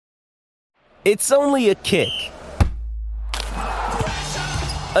It's only a kick,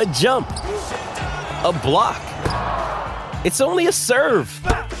 a jump, a block. It's only a serve.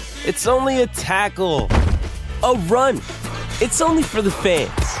 It's only a tackle, a run. It's only for the fans.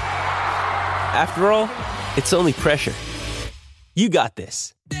 After all, it's only pressure. You got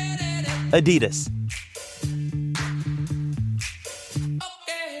this. Adidas.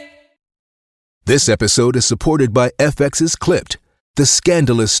 This episode is supported by FX's Clipped, the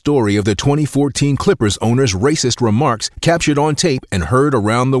scandalous story of the 2014 Clippers owner's racist remarks captured on tape and heard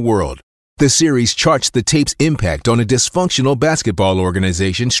around the world. The series charts the tape's impact on a dysfunctional basketball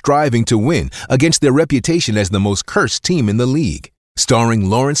organization striving to win against their reputation as the most cursed team in the league. Starring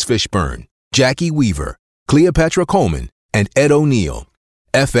Lawrence Fishburne, Jackie Weaver, Cleopatra Coleman, and Ed O'Neill.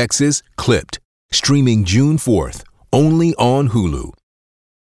 FX's Clipped, streaming June 4th, only on Hulu.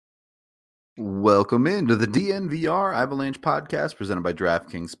 Welcome into the DNVR Avalanche podcast presented by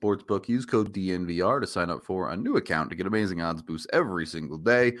DraftKings Sportsbook. Use code DNVR to sign up for a new account to get amazing odds boosts every single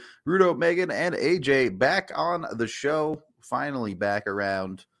day. Rudo, Megan, and AJ back on the show. Finally back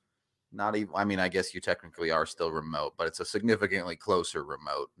around. Not even, I mean, I guess you technically are still remote, but it's a significantly closer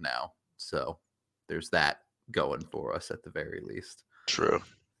remote now. So there's that going for us at the very least. True.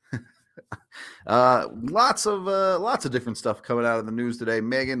 Lots of different stuff coming out of the news today.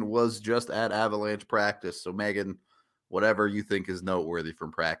 Megan was just at Avalanche practice. So Megan, whatever you think is noteworthy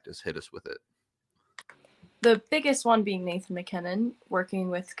from practice, hit us with it. The biggest one being Nathan MacKinnon working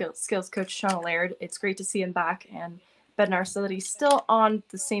with skills coach Sean Laird. It's great to see him back, and Bednar said that he's still on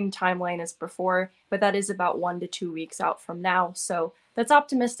the same timeline as before, but that is about 1 to 2 weeks out from now. So that's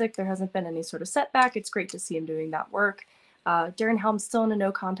optimistic. There hasn't been any sort of setback. It's great to see him doing that work. Darren Helm's still in a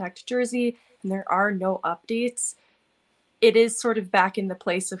no-contact jersey, and there are no updates. It is sort of back in the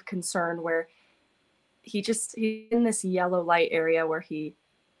place of concern where he's in this yellow light area where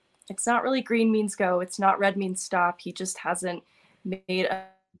it's not really green means go, it's not red means stop. He just hasn't made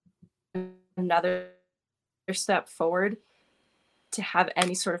another step forward to have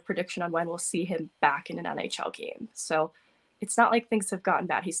any sort of prediction on when we'll see him back in an NHL game. So it's not like things have gotten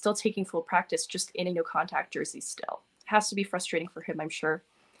bad. He's still taking full practice, just in a no-contact jersey still. Has to be frustrating for him, I'm sure.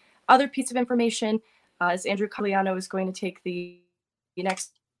 Other piece of information is Andrew Cogliano is going to take the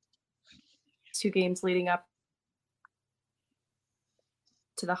next 2 games leading up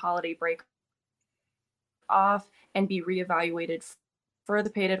to the holiday break off and be reevaluated for the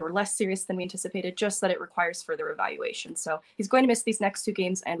paid or less serious than we anticipated, just that it requires further evaluation. So he's going to miss these next 2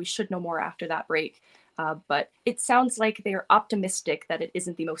 games, and we should know more after that break. But it sounds like they are optimistic that it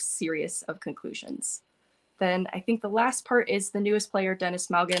isn't the most serious of conclusions. Then I think the last part is the newest player, Denis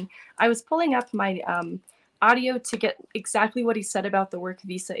Malgin. I was pulling up my audio to get exactly what he said about the work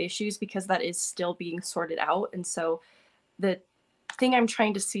visa issues, because that is still being sorted out. And so the thing I'm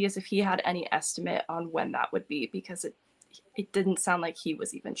trying to see is if he had any estimate on when that would be, because it didn't sound like he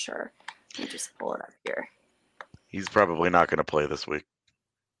was even sure. Let me just pull it up here. He's probably not going to play this week,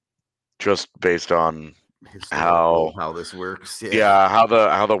 just based on how this works. Yeah, how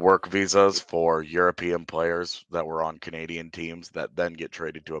the work visas for European players that were on Canadian teams that then get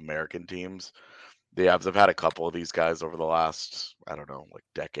traded to American teams. The Avs have had a couple of these guys over the last, I don't know, like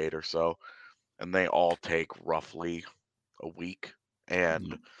decade or so, and they all take roughly a week.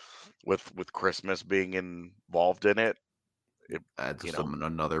 And with Christmas being involved in it, it adds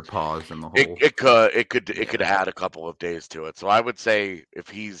another pause in the whole. It could add a couple of days to it. So I would say if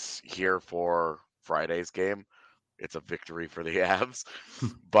he's here for Friday's game, it's a victory for the Avs,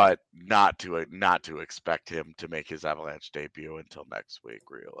 but not to expect him to make his Avalanche debut until next week,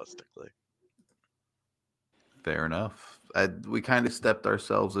 realistically. Fair enough. We kind of stepped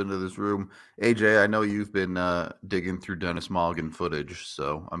ourselves into this room. AJ, I know you've been digging through Denis Malgin footage,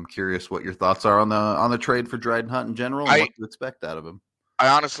 so I'm curious what your thoughts are on the trade for Dryden Hunt in general and what to expect out of him. I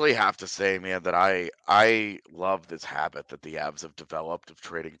honestly have to say, man, that I love this habit that the Avs have developed of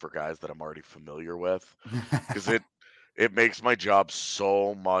trading for guys that I'm already familiar with, because it makes my job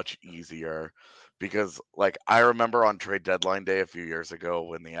so much easier. Because, like, I remember on trade deadline day a few years ago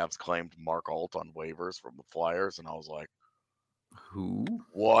when the Avs claimed Mark Alt on waivers from the Flyers, and I was like, who?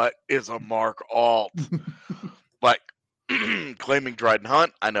 What is a Mark Alt? Like, claiming Dryden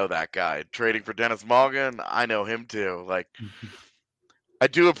Hunt, I know that guy. Trading for Denis Malgin, I know him too. Like, I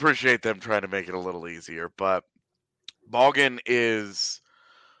do appreciate them trying to make it a little easier, but Malgin is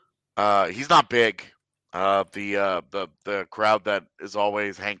he's not big. The crowd that is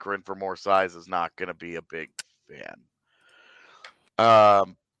always hankering for more size is not going to be a big fan.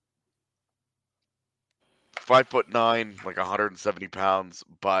 5'9", like 170 pounds,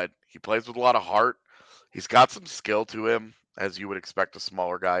 but he plays with a lot of heart. He's got some skill to him. as you would expect a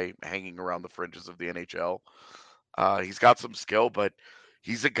smaller guy hanging around the fringes of the NHL. He's got some skill, but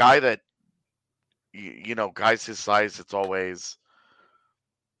he's a guy that, guys his size, it's always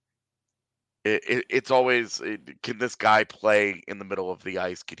can this guy play in the middle of the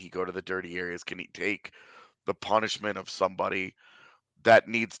ice? Can he go to the dirty areas? Can he take the punishment of somebody that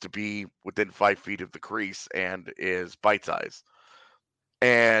needs to be within 5 feet of the crease and is bite size?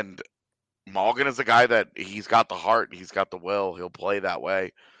 And Malgin is a guy that he's got the heart, he's got the will, he'll play that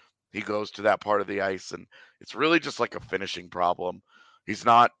way. He goes to that part of the ice, and it's really just like a finishing problem. He's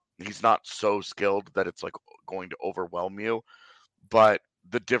not so skilled that it's like going to overwhelm you, but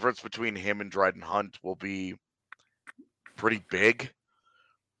the difference between him and Dryden Hunt will be pretty big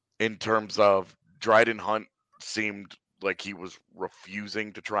in terms of Dryden Hunt seemed like he was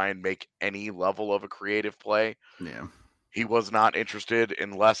refusing to try and make any level of a creative play. Yeah. He was not interested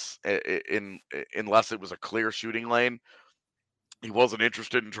unless it was a clear shooting lane. He wasn't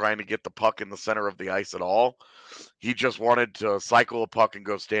interested in trying to get the puck in the center of the ice at all. He just wanted to cycle a puck and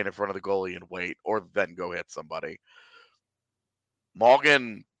go stand in front of the goalie and wait, or then go hit somebody.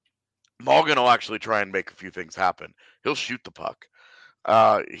 Malgin will actually try and make a few things happen. He'll shoot the puck.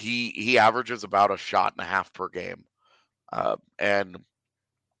 He averages about a shot and a half per game. And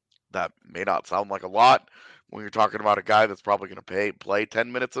that may not sound like a lot when you're talking about a guy that's probably going to play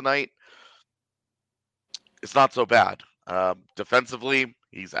 10 minutes a night. It's not so bad. Defensively,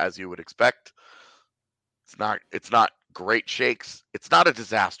 he's as you would expect. It's not great shakes. It's not a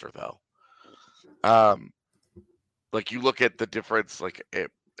disaster though. Like you look at the difference, like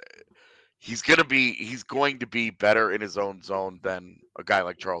he's going to be better in his own zone than a guy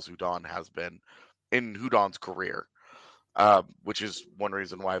like Charles Hudon has been in Hudon's career, which is one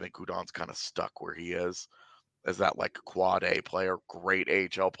reason why I think Hudon's kind of stuck where he is, as that like quad A player, great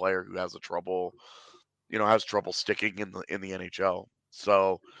AHL player who has trouble sticking in the NHL.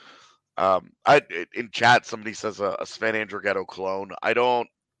 So, in chat somebody says a Sven Andrighetto clone. I don't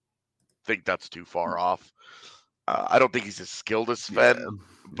think that's too far off. I don't think he's as skilled as Sven,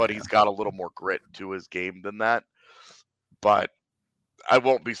 but he's got a little more grit to his game than that. But I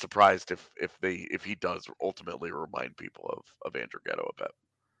won't be surprised if he does ultimately remind people of Andrighetto a bit.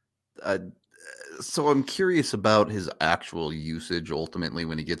 So I'm curious about his actual usage ultimately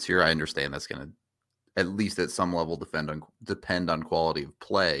when he gets here. I understand that's going to, at least at some level, depend on quality of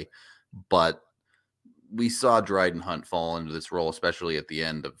play. But we saw Dryden Hunt fall into this role, especially at the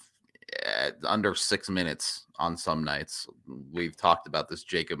end of under 6 minutes on some nights. We've talked about this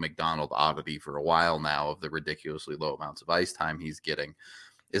Jacob McDonald oddity for a while now of the ridiculously low amounts of ice time he's getting.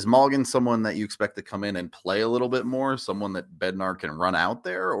 Is Malgin someone that you expect to come in and play a little bit more, someone that Bednar can run out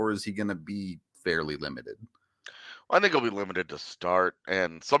there, or is he going to be fairly limited? Well, I think he'll be limited to start,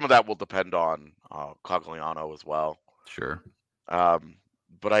 and some of that will depend on Cogliano as well. Sure.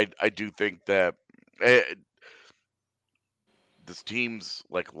 But I do think that this team's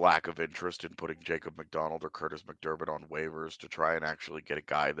like lack of interest in putting Jacob McDonald or Curtis McDermott on waivers to try and actually get a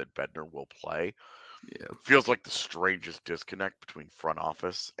guy that Bednar will play. Yeah, feels like the strangest disconnect between front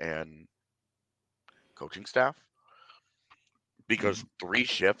office and coaching staff, because 3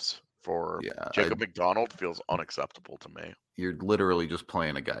 shifts for Jacob McDonald feels unacceptable to me. You're literally just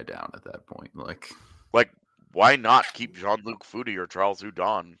playing a guy down at that point. Like why not keep Jean-Luc Foudy or Charles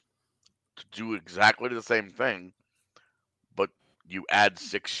Hudon to do exactly the same thing, but you add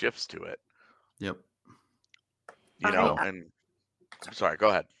 6 shifts to it? Yep. And I'm sorry, go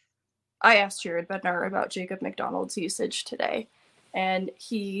ahead. I asked Jared Bednar about Jacob McDonald's usage today, and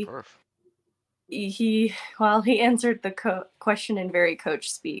he answered the question in very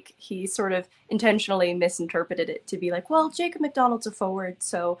coach speak. He sort of intentionally misinterpreted it to be like, well, Jacob McDonald's a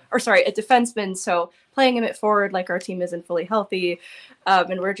defenseman, so playing him at forward, like our team isn't fully healthy,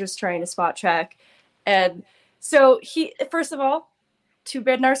 and we're just trying to spot check. And so he, first of all, to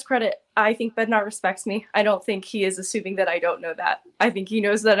Bednar's credit, I think Bednar respects me. I don't think he is assuming that I don't know that. I think he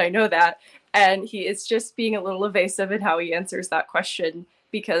knows that I know that, and he is just being a little evasive in how he answers that question,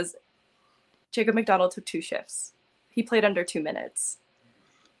 because Jacob McDonald took 2 shifts. He played under 2 minutes.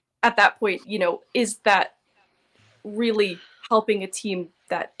 At that point, is that really helping a team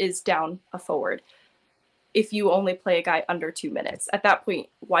that is down a forward? If you only play a guy under 2 minutes, at that point,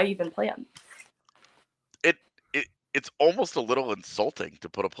 why even play him? It's almost a little insulting to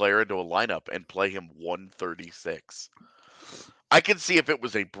put a player into a lineup and play him 136. I can see if it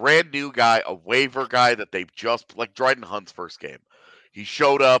was a brand new guy, a waiver guy that they've just, like Dryden Hunt's first game. He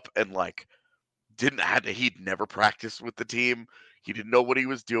showed up and he'd never practiced with the team. He didn't know what he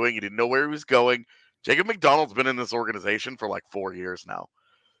was doing. He didn't know where he was going. Jacob McDonald's been in this organization for 4 years now.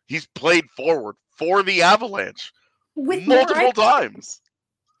 He's played forward for the Avalanche with multiple times.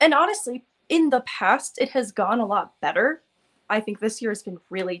 And honestly, in the past, it has gone a lot better. I think this year has been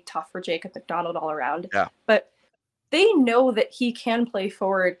really tough for Jacob McDonald all around. Yeah. But they know that he can play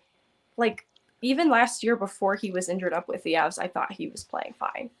forward. Like, even last year before he was injured up with the Avs, I thought he was playing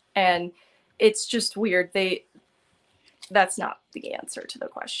fine. And it's just weird. That's not the answer to the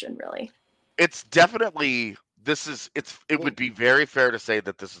question, really. It's definitely it would be very fair to say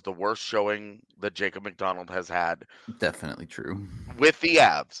that this is the worst showing that Jacob McDonald has had. Definitely true. With the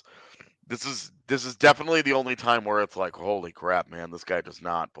Avs. This is definitely the only time where it's like, holy crap, man, this guy does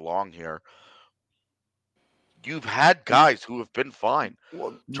not belong here. You've had guys who have been fine.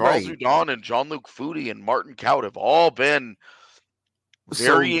 Well, Charles Hudon and Jean-Luc Foudy and Martin Kaut have all been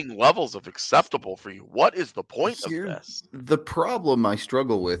varying levels of acceptable for you. What is the point of this? The problem I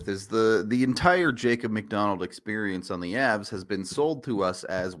struggle with is the entire Jacob McDonald experience on the Avs has been sold to us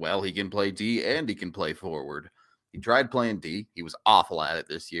as, well, he can play D and he can play forward. He tried playing D. He was awful at it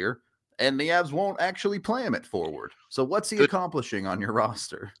this year. And the Avs won't actually play him at forward. So what's he accomplishing on your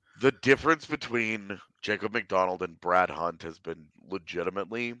roster? The difference between Jacob McDonald and Brad Hunt has been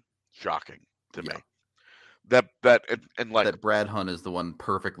legitimately shocking to me. That Brad Hunt is the one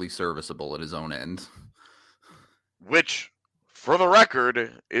perfectly serviceable at his own end. Which, for the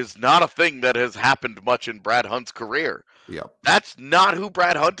record, is not a thing that has happened much in Brad Hunt's career. Yep. That's not who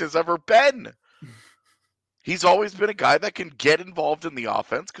Brad Hunt has ever been. He's always been a guy that can get involved in the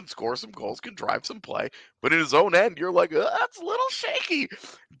offense, can score some goals, can drive some play, but in his own end, you're like, that's a little shaky.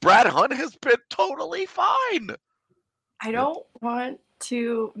 Brad Hunt has been totally fine. I don't want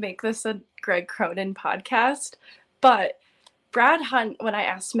to make this a Greg Cronin podcast, but Brad Hunt, when I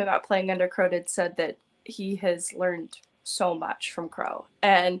asked him about playing under Cronin, said that he has learned so much from Crow.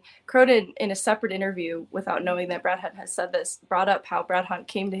 And Cronin, in a separate interview, without knowing that Brad Hunt has said this, brought up how Brad Hunt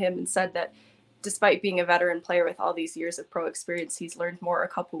came to him and said that despite being a veteran player with all these years of pro experience, he's learned more a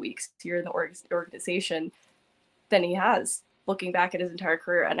couple weeks here in the organization than he has looking back at his entire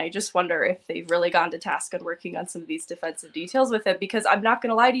career. And I just wonder if they've really gone to task on working on some of these defensive details with him, because I'm not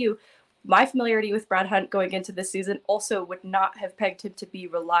going to lie to you, my familiarity with Brad Hunt going into this season also would not have pegged him to be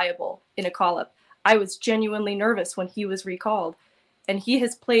reliable in a call-up. I was genuinely nervous when he was recalled, and he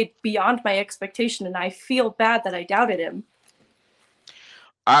has played beyond my expectation, and I feel bad that I doubted him.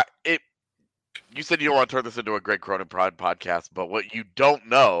 You said you don't want to turn this into a Greg Cronin podcast, but what you don't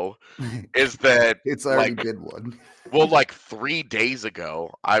know is that it's already been one. Well, 3 days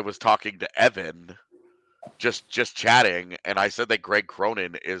ago, I was talking to Evan, just chatting, and I said that Greg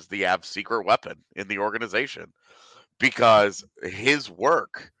Cronin is the Avs' secret weapon in the organization because his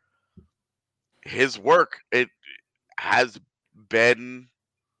work, it has been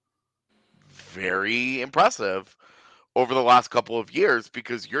very impressive over the last couple of years,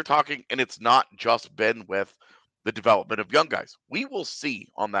 because you're talking, and it's not just been with the development of young guys. We will see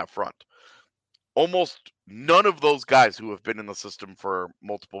on that front. Almost none of those guys who have been in the system for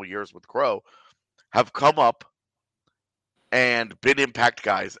multiple years with Crow have come up and been impact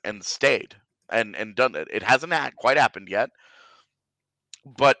guys and stayed and done it. It hasn't quite happened yet,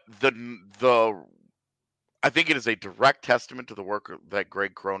 but I think it is a direct testament to the work that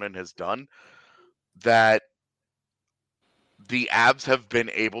Greg Cronin has done that the Avs have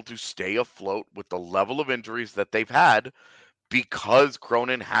been able to stay afloat with the level of injuries that they've had, because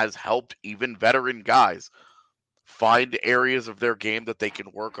Cronin has helped even veteran guys find areas of their game that they can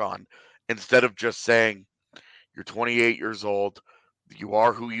work on, instead of just saying, you're 28 years old, you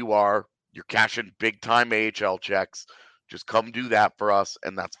are who you are, you're cashing big time AHL checks, just come do that for us,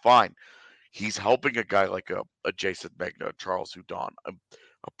 and that's fine. He's helping a guy like a Jason Megna, Charles Hudon, a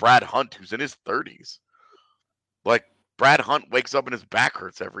Brad Hunt who's in his 30s. Brad Hunt wakes up and his back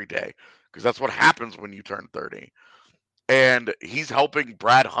hurts every day, because that's what happens when you turn 30. And he's helping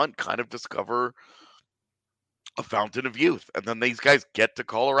Brad Hunt kind of discover a fountain of youth. And then these guys get to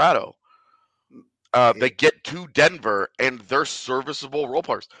Colorado. They get to Denver, and they're serviceable role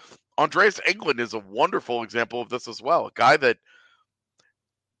players. Andreas Englund is a wonderful example of this as well. A guy that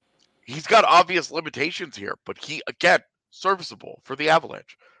he's got obvious limitations here, but he, again, serviceable for the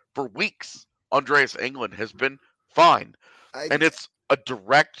Avalanche. For weeks, Andreas Englund has been fine. And it is a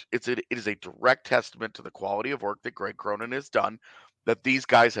direct testament to the quality of work that Greg Cronin has done, that these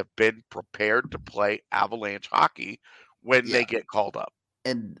guys have been prepared to play Avalanche hockey when they get called up.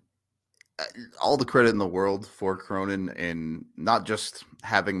 And all the credit in the world for Cronin in not just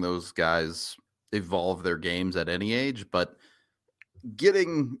having those guys evolve their games at any age, but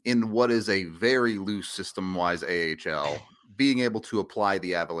getting in what is a very loose system-wise AHL, being able to apply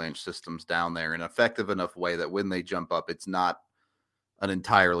the Avalanche systems down there in an effective enough way that when they jump up, it's not an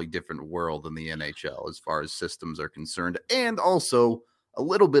entirely different world in the NHL as far as systems are concerned. And also a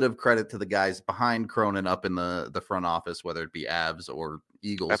little bit of credit to the guys behind Cronin up in the front office, whether it be Avs or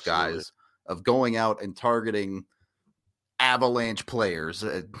Eagles Absolutely. guys, of going out and targeting Avalanche players,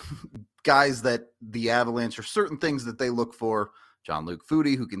 guys that the Avalanche are certain things that they look for. Jean-Luc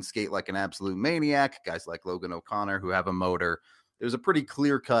Foudy, who can skate like an absolute maniac, guys like Logan O'Connor, who have a motor. There's a pretty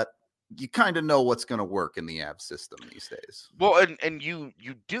clear cut. You kind of know what's going to work in the Avs system these days. Well, and you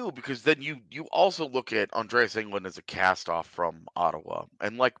do, because then you also look at Andreas Englund as a cast off from Ottawa,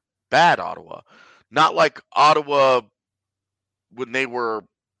 and like bad Ottawa, not like Ottawa when they were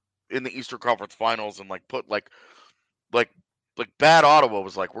in the Eastern Conference Finals and like put like bad Ottawa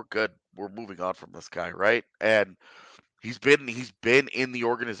was like, we're good, we're moving on from this guy, right? And he's been in the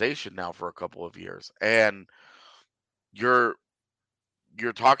organization now for a couple of years, and you're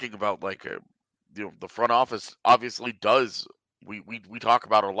talking about like the front office obviously does. We talk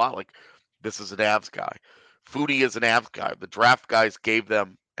about it a lot. Like, this is an Avs guy. Foudy is an Avs guy. The draft guys gave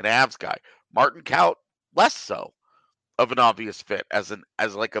them an Avs guy. Martin Kaut, less so of an obvious fit as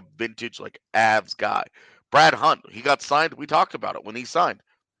like a vintage like Avs guy. Brad Hunt, he got signed. We talked about it when he signed.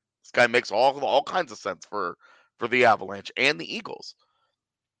 This guy makes all kinds of sense for the Avalanche and the Eagles.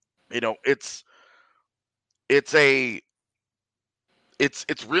 It's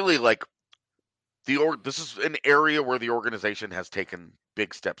really like this is an area where the organization has taken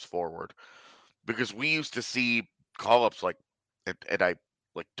big steps forward, because we used to see call-ups like, and I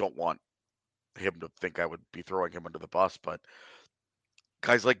like don't want him to think I would be throwing him under the bus, but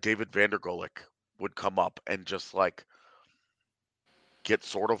guys like David Vandergolik would come up and just like get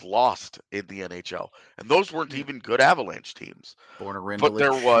sort of lost in the NHL, and those weren't even good Avalanche teams. But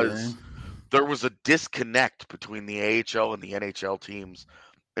there was a disconnect between the AHL and the NHL teams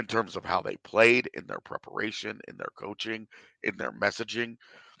in terms of how they played, in their preparation, in their coaching, in their messaging.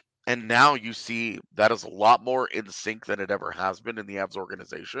 And now you see that is a lot more in sync than it ever has been in the Avs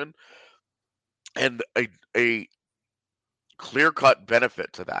organization. And a clear-cut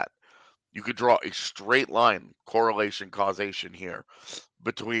benefit to that, you could draw a straight line correlation causation here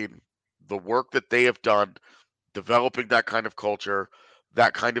between the work that they have done developing that kind of culture,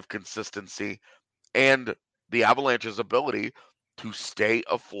 that kind of consistency, and the Avalanche's ability to stay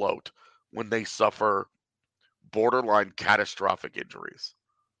afloat when they suffer borderline catastrophic injuries.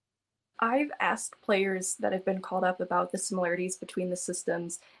 I've asked players that have been called up about the similarities between the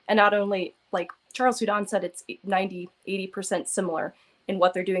systems, and not only, like Charles Hudon said, it's 90-80% similar in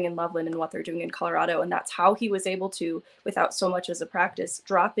what they're doing in Loveland and what they're doing in Colorado, and that's how he was able to, without so much as a practice,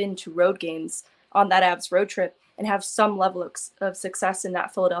 drop into road games on that Avs road trip and have some level of success in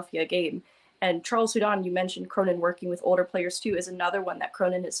that Philadelphia game. And Charles Hudon, you mentioned Cronin working with older players too, is another one that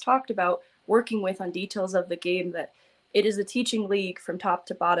Cronin has talked about working with on details of the game, that it is a teaching league from top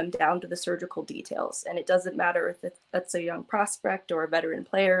to bottom down to the surgical details. And it doesn't matter if that's a young prospect or a veteran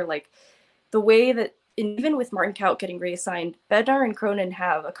player. Like, the way that, even with Martin Kaut getting reassigned, Bednar and Cronin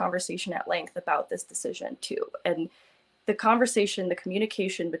have a conversation at length about this decision too. And the conversation, the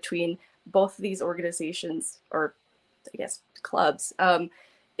communication between both of these organizations, or I guess clubs,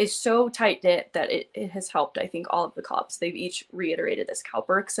 is so tight-knit that it has helped, I think, all of the clubs. They've each reiterated this. Cal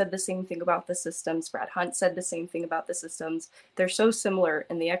Burke said the same thing about the systems. Brad Hunt said the same thing about the systems. They're so similar,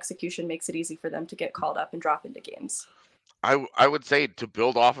 and the execution makes it easy for them to get called up and drop into games. I would say, to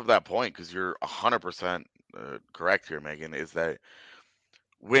build off of that point, because you're 100% correct here, Megan, is that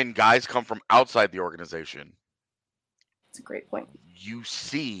when guys come from outside the organization, it's a great point. You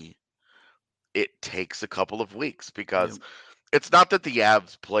see it takes a couple of weeks, because it's not that the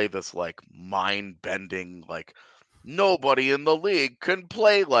Avs play this like mind-bending, like nobody in the league can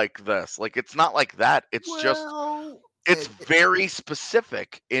play like this. Like, it's not like that. It's it's very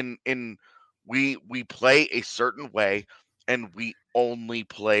specific in we play a certain way, and we only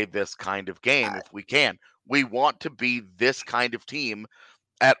play this kind of game if we can. We want to be this kind of team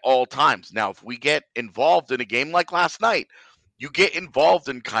at all times. Now, if we get involved in a game like last night, you get involved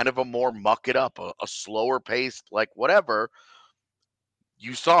in kind of a more muck it up, a slower paced, like whatever.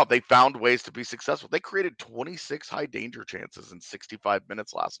 You saw they found ways to be successful. They created 26 high danger chances in 65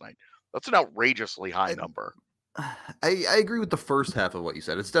 minutes last night. That's an outrageously high number. I agree with the first half of what you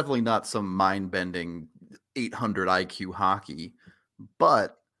said. It's definitely not some mind-bending 800 IQ hockey,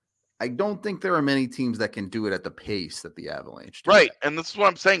 but I don't think there are many teams that can do it at the pace that the Avalanche do. Right, and this is what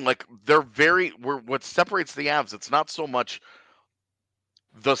I'm saying. Like, what separates the Avs, it's not so much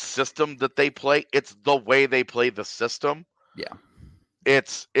the system that they play, it's the way they play the system. Yeah.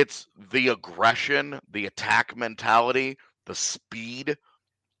 It's the aggression, the attack mentality, the speed.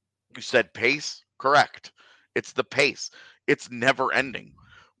 You said pace, correct. It's the pace. it's never ending.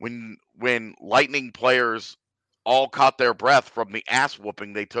 When Lightning players all caught their breath from the ass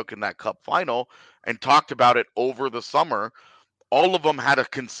whooping they took in that cup final and talked about it over the summer, all of them had a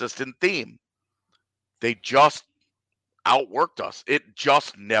consistent theme. They just outworked us. It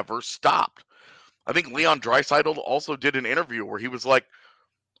just never stopped. I think Leon Draisaitl also did an interview where he was like,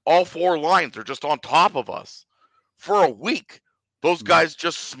 all four lines are just on top of us. For a week, those guys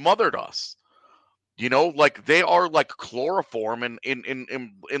just smothered us. You know, like they are like chloroform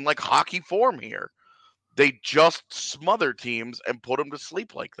in like hockey form here. They just smother teams and put them to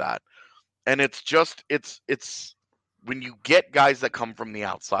sleep like that. And it's when you get guys that come from the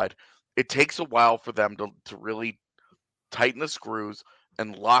outside, it takes a while for them to really tighten the screws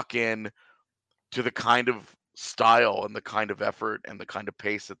and lock in to the kind of style and the kind of effort and the kind of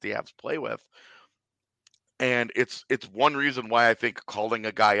pace that the Avs play with. And it's one reason why I think calling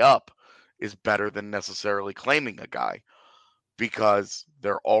a guy up is better than necessarily claiming a guy, because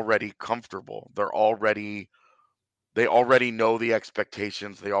they're already comfortable. They already know the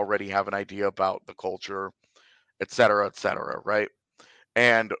expectations. They already have an idea about the culture, et cetera, right?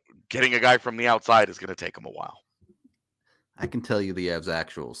 And getting a guy from the outside is going to take them a while. I can tell you the Avs'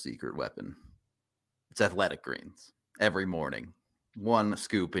 actual secret weapon. It's Athletic Greens. Every morning, one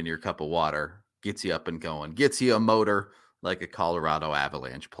scoop in your cup of water gets you up and going, gets you a motor like a Colorado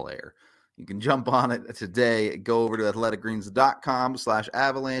Avalanche player. You can jump on it today. Go over to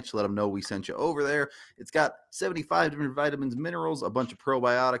athleticgreens.com/avalanche. Let them know we sent you over there. It's got 75 different vitamins, minerals, a bunch of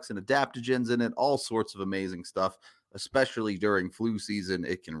probiotics and adaptogens in it, all sorts of amazing stuff. Especially during flu season,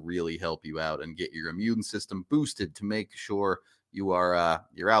 it can really help you out and get your immune system boosted to make sure you are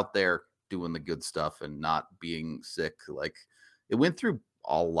you're out there doing the good stuff and not being sick. Like it went through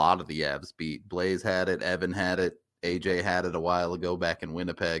a lot of the Avs beat. Blaze had it, Evan had it, AJ had it a while ago back in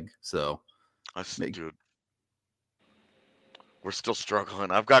Winnipeg. So, dude, we're still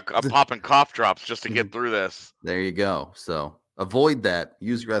struggling. I'm popping cough drops just to get through this. There you go. So avoid that.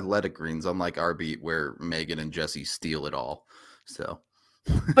 Use your Athletic Greens, unlike our beat where Megan and Jesse steal it all. So,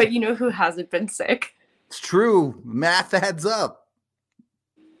 but you know who hasn't been sick? It's true. Math adds up.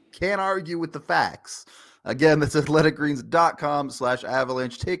 Can't argue with the facts. Again, that's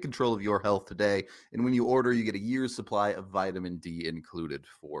athleticgreens.com/avalanche. Take control of your health today. And when you order, you get a year's supply of vitamin D included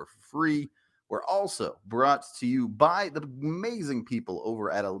for free. We're also brought to you by the amazing people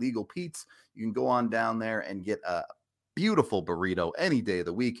over at Illegal Pete's. You can go on down there and get a beautiful burrito any day of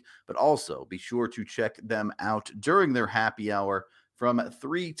the week, but also be sure to check them out during their happy hour from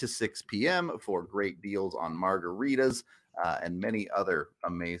 3 to 6 p.m. for great deals on margaritas and many other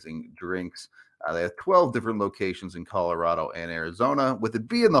amazing drinks. They have 12 different locations in Colorado and Arizona. With it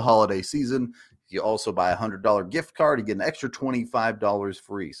being the holiday season, you also buy a $100 gift card, you get an extra $25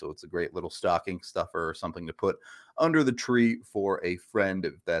 free. So it's a great little stocking stuffer or something to put under the tree for a friend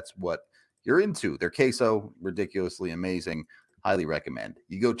if that's what you're into. Their queso, ridiculously amazing. Highly recommend.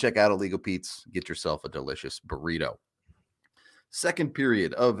 You go check out Illegal Pete's, get yourself a delicious burrito. Second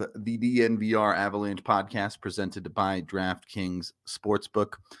period of the DNVR Avalanche podcast presented by DraftKings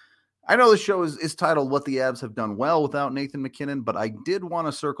Sportsbook. I know the show is titled What the Avs Have Done Well Without Nathan MacKinnon, but I did want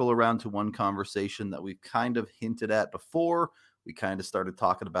to circle around to one conversation that we've kind of hinted at before. We kind of started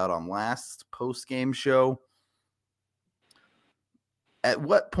talking about on last post-game show. At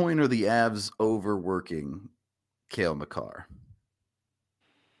what point are the Avs overworking Cale Makar?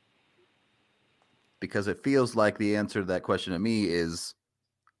 Because it feels like the answer to that question to me is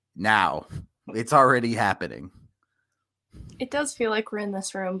now. It's already happening. It does feel like we're in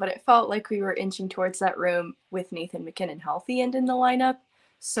this room, but it felt like we were inching towards that room with Nathan MacKinnon healthy and in the lineup.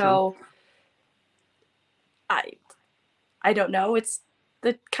 So I don't know. It's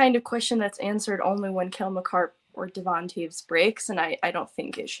the kind of question that's answered only when Cale Makar or Devon Toews breaks, and I don't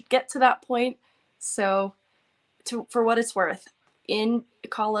think it should get to that point. So for what it's worth, in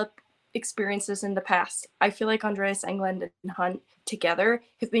call-up experiences in the past, I feel like Andreas Englund and Hunt together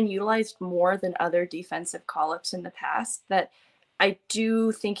have been utilized more than other defensive call-ups in the past. That I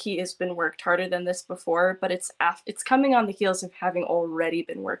do think he has been worked harder than this before, but it's coming on the heels of having already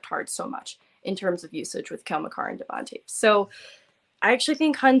been worked hard so much in terms of usage with Cale Makar and Devon Toews. So I actually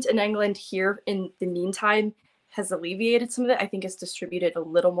think Hunt and Englund here in the meantime has alleviated some of it. I think it's distributed a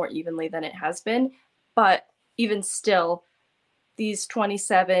little more evenly than it has been, but even still, these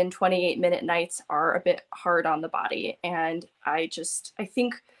 27, 28-minute nights are a bit hard on the body. And I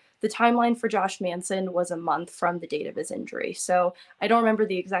think the timeline for Josh Manson was a month from the date of his injury. So I don't remember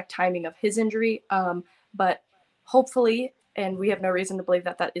the exact timing of his injury, but hopefully, and we have no reason to believe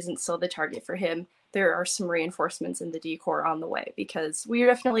that that isn't still the target for him, there are some reinforcements in the D-corps on the way, because we are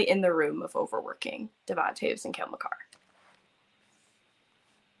definitely in the room of overworking Devon Toews and Cale Makar.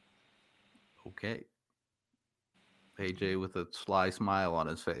 Okay. AJ with a sly smile on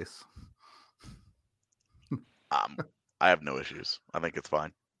his face. I have no issues. I think it's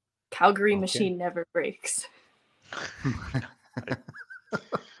fine. Calgary machine never breaks.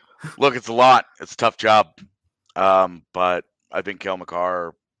 Look, it's a lot. It's a tough job. But I think Cale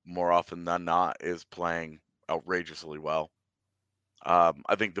Makar, more often than not, is playing outrageously well.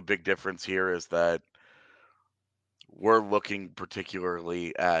 I think the big difference here is that we're looking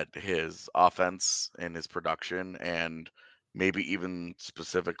particularly at his offense and his production, and maybe even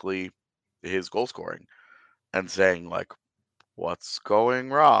specifically his goal scoring, and saying, like, what's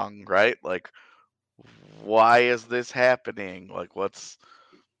going wrong, right? Like, why is this happening? Like,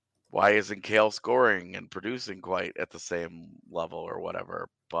 why isn't Cale scoring and producing quite at the same level or whatever?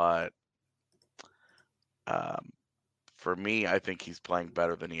 But for me, I think he's playing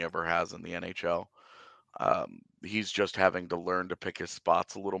better than he ever has in the NHL. He's just having to learn to pick his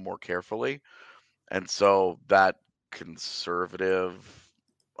spots a little more carefully. And so that conservative,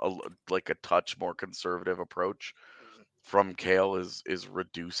 like a touch more conservative approach from Cale is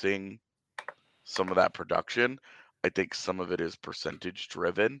reducing some of that production. I think some of it is percentage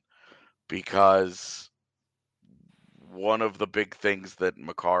driven, because one of the big things that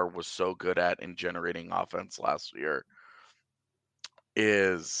Makar was so good at in generating offense last year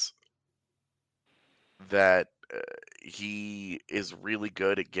is that he is really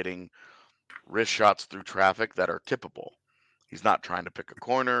good at getting wrist shots through traffic that are tippable. He's not trying to pick a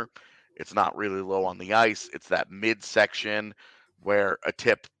corner. It's not really low on the ice. It's that midsection where a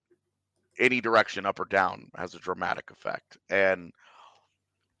tip any direction up or down has a dramatic effect. And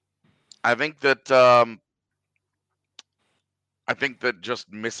I think that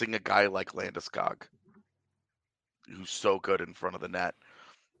just missing a guy like Landeskog, who's so good in front of the net,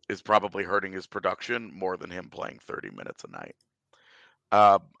 is probably hurting his production more than him playing 30 minutes a night.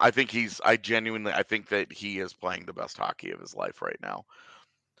 I think that he is playing the best hockey of his life right now.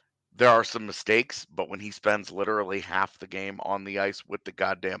 There are some mistakes, but when he spends literally half the game on the ice with the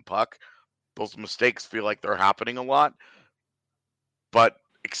goddamn puck, those mistakes feel like they're happening a lot, but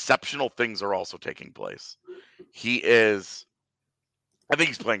exceptional things are also taking place. I think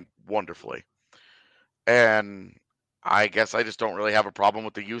he's playing wonderfully. And I guess I just don't really have a problem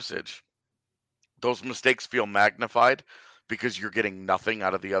with the usage. Those mistakes feel magnified because you're getting nothing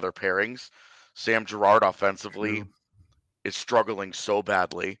out of the other pairings. Sam Girard offensively is struggling so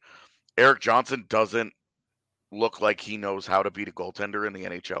badly. Erik Johnson doesn't look like he knows how to beat a goaltender in the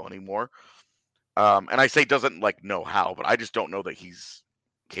NHL anymore. And I say doesn't like know how, but I just don't know that he's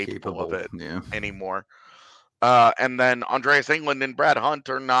capable of it anymore. And then Andreas Englund and Brad Hunt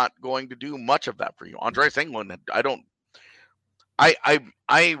are not going to do much of that for you. Andreas Englund,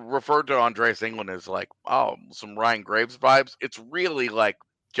 I refer to Andreas Englund as like, oh, some Ryan Graves vibes. It's really like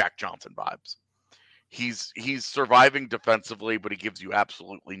Jack Johnson vibes. He's surviving defensively, but he gives you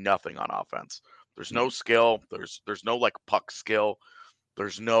absolutely nothing on offense. There's no skill. There's no like puck skill.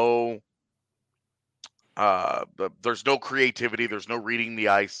 There's no creativity. There's no reading the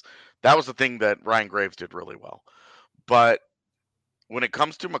ice. That was the thing that Ryan Graves did really well. But when it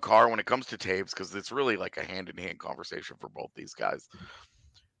comes to Makar, when it comes to Toews, because it's really like a hand-in-hand conversation for both these guys,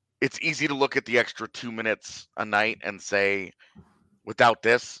 it's easy to look at the extra 2 minutes a night and say, without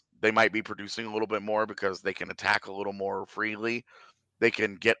this, they might be producing a little bit more because they can attack a little more freely. They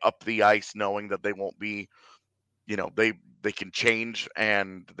can get up the ice knowing that they won't be, they can change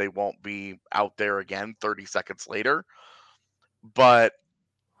and they won't be out there again 30 seconds later. But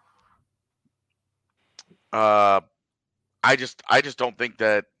I just don't think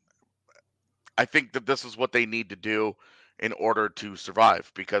that. I think that this is what they need to do in order to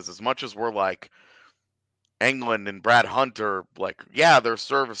survive, because as much as we're like Englund and Brad Hunt are like, yeah, they're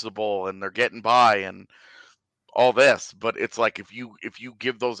serviceable and they're getting by and all this, but it's like if you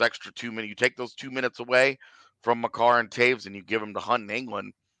give those extra 2 minutes, you take those 2 minutes away from Makar and Toews and you give them to Hunt and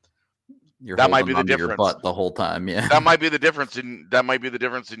Englund, that might be the difference. Your butt the whole time, yeah. That might be the difference in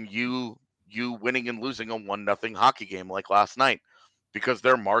you winning and losing a 1-0 hockey game like last night, because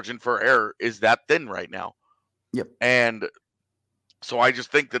their margin for error is that thin right now. Yep. And so I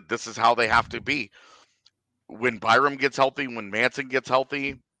just think that this is how they have to be. When Byram gets healthy, when Manson gets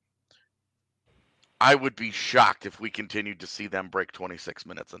healthy, I would be shocked if we continued to see them break 26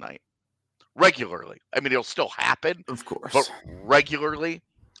 minutes a night regularly. I mean, it'll still happen, of course, but regularly,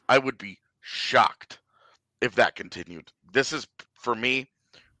 I would be shocked if that continued. This is, for me,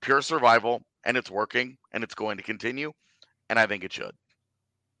 pure survival, and it's working, and it's going to continue, and I think it should.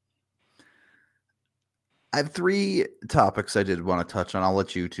 I have 3 topics I did want to touch on. I'll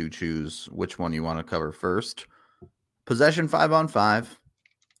let you two choose which one you want to cover first. Possession 5-on-5,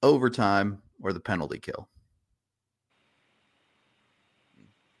 overtime, or the penalty kill?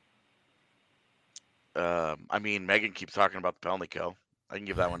 I mean, Megan keeps talking about the penalty kill. I can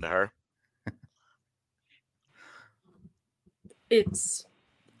give that one to her. It's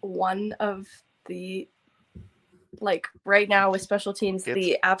one of the, like, right now with special teams, It's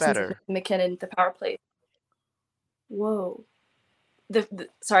the absence better. of McKinnon, the power play. Whoa.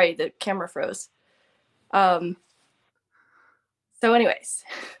 Sorry, the camera froze. So anyways,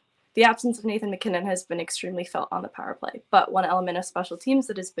 the absence of Nathan McKinnon has been extremely felt on the power play. But one element of special teams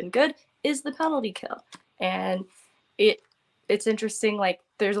that has been good is the penalty kill. And it's interesting, like,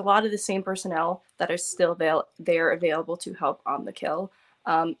 there's a lot of the same personnel that are still there available to help on the kill.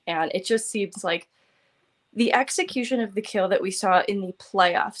 And it just seems like the execution of the kill that we saw in the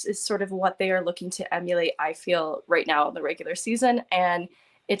playoffs is sort of what they are looking to emulate, I feel, right now in the regular season. And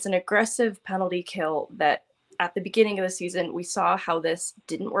it's an aggressive penalty kill that at the beginning of the season, we saw how this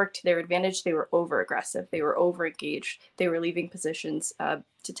didn't work to their advantage. They were over-aggressive. They were over-engaged. They were leaving positions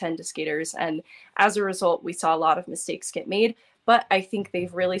to tend to skaters. And as a result, we saw a lot of mistakes get made. But I think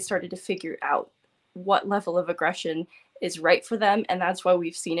they've really started to figure out what level of aggression is right for them. And that's why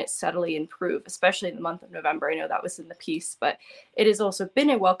we've seen it steadily improve, especially in the month of November. I know that was in the piece, but it has also been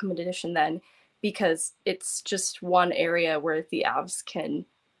a welcome addition then, because it's just one area where the Avs can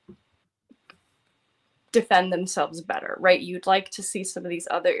defend themselves better, right? You'd like to see some of these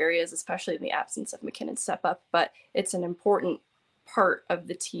other areas, especially in the absence of McKinnon, step up, but it's an important part of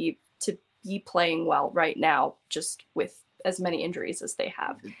the team to be playing well right now, just with as many injuries as they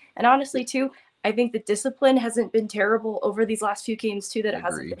have. And honestly, too, I think the discipline hasn't been terrible over these last few games, too, that it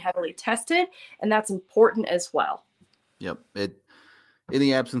hasn't been heavily tested, and that's important as well. Yep. In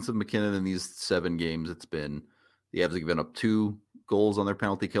the absence of McKinnon in these 7 games, it's been the Avs have given up 2 goals on their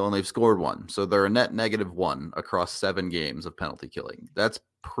penalty kill, and they've scored 1. So they're a net -1 across 7 games of penalty killing. That's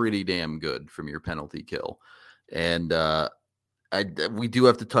pretty damn good from your penalty kill. And we do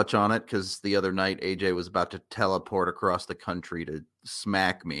have to touch on it because the other night AJ was about to teleport across the country to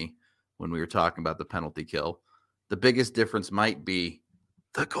smack me when we were talking about the penalty kill. The biggest difference might be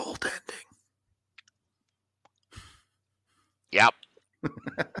the goaltending. Yep.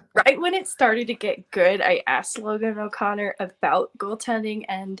 Right when it started to get good, I asked Logan O'Connor about goaltending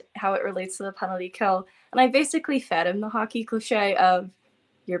and how it relates to the penalty kill. And I basically fed him the hockey cliche of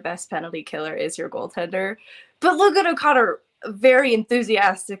your best penalty killer is your goaltender. But Logan O'Connor very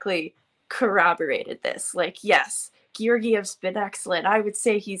enthusiastically corroborated this. Like, yes, Georgiev's been excellent. I would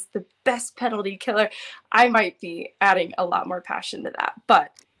say he's the best penalty killer. I might be adding a lot more passion to that.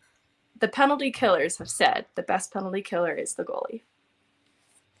 But the penalty killers have said the best penalty killer is the goalie.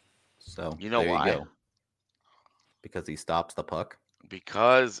 So you know why? Go. Because he stops the puck?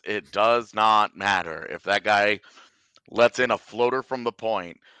 Because it does not matter if that guy lets in a floater from the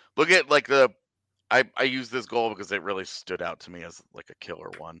point. Look at like I use this goal because it really stood out to me as like a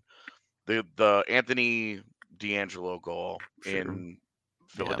killer one. The Anthony DeAngelo goal in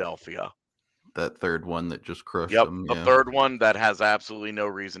Philadelphia. That third one that just crushed them. The third one that has absolutely no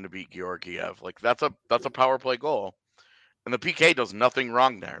reason to beat Georgiev. Like that's a power play goal. And the PK does nothing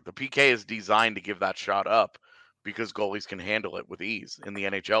wrong there. The PK is designed to give that shot up because goalies can handle it with ease in the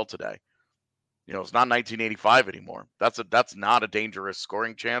NHL today. You know, it's not 1985 anymore. That's not a dangerous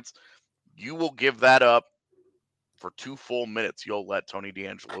scoring chance. You will give that up for 2 full minutes. You'll let Tony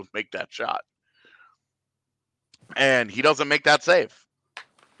DeAngelo make that shot. And he doesn't make that save.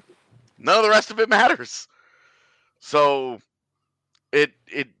 None of the rest of it matters. So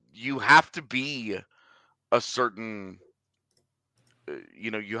you have to be a certain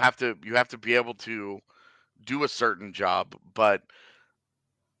you have to be able to do a certain job, but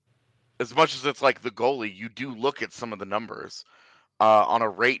as much as it's like the goalie, you do look at some of the numbers. On a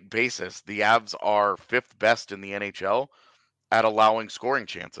rate basis, the Avs are 5th best in the NHL at allowing scoring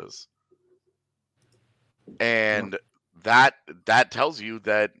chances. And that tells you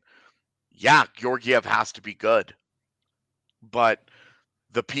that, yeah, Georgiev has to be good. But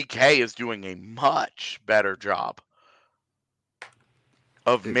the PK is doing a much better job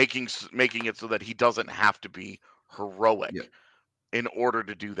of making it so that he doesn't have to be heroic in order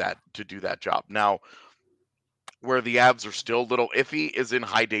to do that job. Now, where the Avs are still a little iffy is in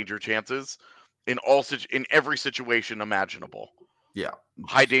high danger chances in every situation imaginable. Yeah.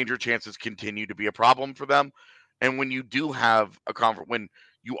 High danger chances continue to be a problem for them. And when you do have when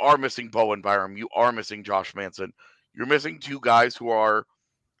you are missing Bowen Byram, you are missing Josh Manson, you're missing 2 guys who are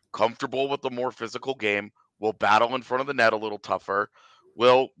comfortable with the more physical game, will battle in front of the net a little tougher,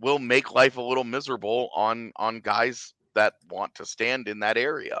 will make life a little miserable on guys that want to stand in that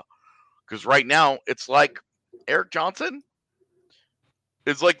area. Because right now it's like Erik Johnson,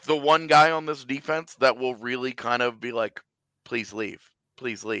 is like the one guy on this defense that will really kind of be like, please leave.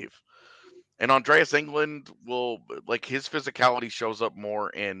 Please leave. And Andreas England will, like, his physicality shows up more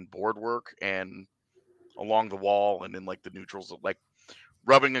in board work and along the wall and in like the neutrals, like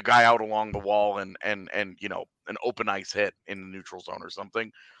rubbing a guy out along the wall and you know, an open ice hit in the neutral zone or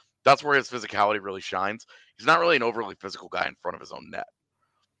something. That's where his physicality really shines. He's not really an overly physical guy in front of his own net.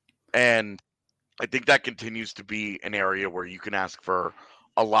 And I think that continues to be an area where you can ask for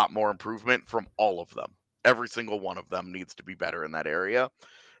a lot more improvement from all of them. Every single one of them needs to be better in that area.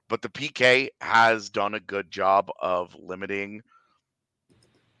 But the PK has done a good job of limiting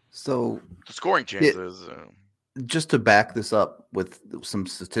So the scoring chances. just to back this up with some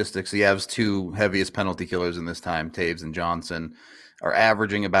statistics, the Avs' two heaviest penalty killers in this time, Taves and Johnson, are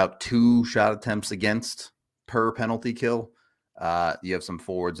averaging about 2 shot attempts against per penalty kill. You have some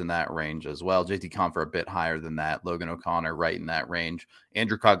forwards in that range as well. JT Compher a bit higher than that. Logan O'Connor right in that range.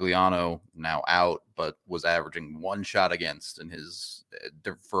 Andrew Cogliano now out, but was averaging 1 shot against in his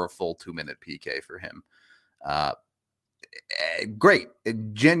for a full 2-minute PK for him. Great.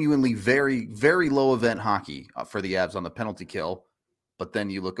 Genuinely very, very low event hockey for the Avs on the penalty kill. But then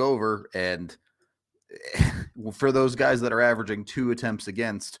you look over and for those guys that are averaging 2 attempts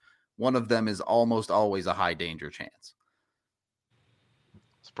against, one of them is almost always a high danger chance.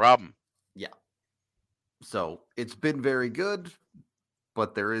 It's a problem. Yeah. So it's been very good,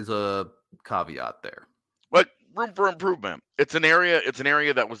 but there is a caveat there. But room for improvement. It's an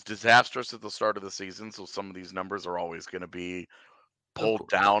area that was disastrous at the start of the season, so some of these numbers are always going to be pulled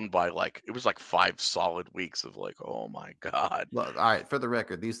down by like, it was like 5 solid weeks of like, oh my God. Well, all right, for the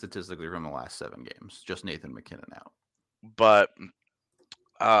record, these statistics are from the last 7 games, just Nathan MacKinnon out. But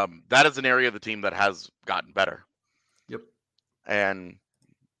that is an area of the team that has gotten better. Yep. And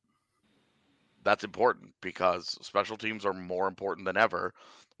that's important because special teams are more important than ever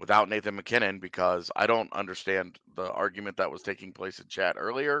without Nathan MacKinnon, because I don't understand the argument that was taking place in chat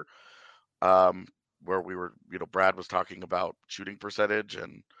earlier, where we were, you know, Brad was talking about shooting percentage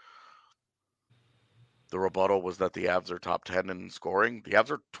and the rebuttal was that the Avs are top 10 in scoring. The Avs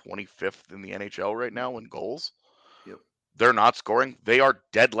are 25th in the NHL right now in goals. Yep. They're not scoring. They are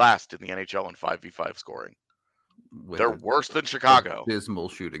dead last in the NHL in 5v5 scoring. They're worse than Chicago. Abysmal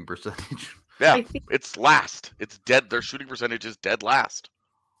shooting percentage. Yeah, it's last. It's dead. Their shooting percentage is dead last.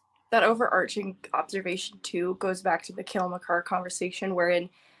 That overarching observation, too, goes back to the Cale Makar conversation, wherein,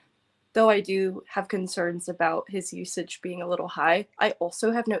 though I do have concerns about his usage being a little high, I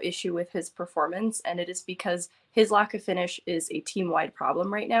also have no issue with his performance, and it is because his lack of finish is a team-wide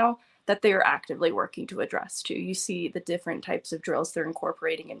problem right now that they are actively working to address, too. You see the different types of drills they're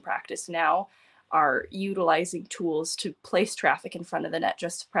incorporating in practice now are utilizing tools to place traffic in front of the net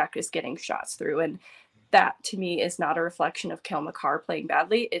just to practice getting shots through. And that, to me, is not a reflection of Cale Makar playing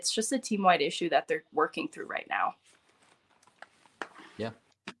badly. It's just a team-wide issue that they're working through right now. Yeah.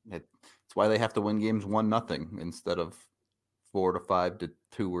 It's why they have to win games 1-0 instead of 4-5 to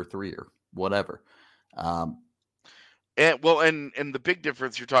 2 or 3 or whatever. And the big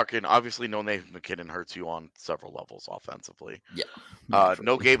difference, you're talking, obviously no Nathan MacKinnon hurts you on several levels offensively. Yeah.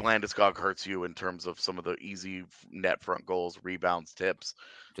 No Gabe Landeskog hurts you in terms of some of the easy net front goals, rebounds, tips.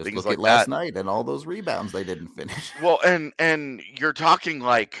 Just things look like at last that. night and all those rebounds they didn't finish. Well, and you're talking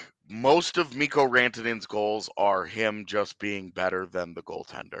like most of Mikko Rantanen's goals are him just being better than the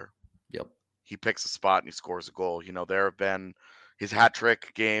goaltender. Yep. He picks a spot and he scores a goal. You know, there have been his hat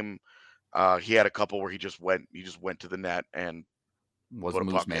trick game. He had a couple where he just went to the net and Was put a a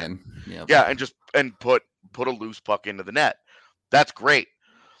moose puck man. in. Yep. Yeah, and put a loose puck into the net. That's great.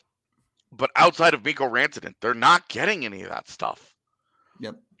 But outside of Mikko Rantanen, they're not getting any of that stuff.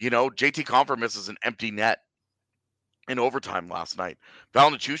 Yep. You know, JT Compher misses an empty net in overtime last night.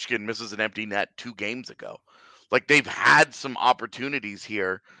 Val Nichushkin misses an empty net 2 games ago. Like, they've had some opportunities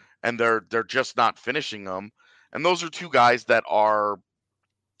here, and they're just not finishing them. And those are 2 guys that are,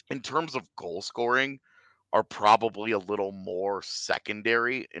 in terms of goal scoring, are probably a little more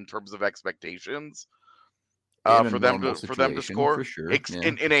secondary in terms of expectations for them to score. For sure.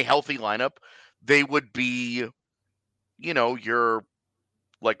 In a healthy lineup, they would be, you know, your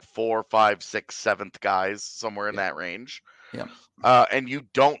like 4, 5, 6, 7th guys somewhere in that range. Yeah. And you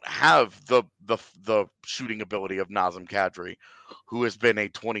don't have the shooting ability of Nazem Kadri, who has been a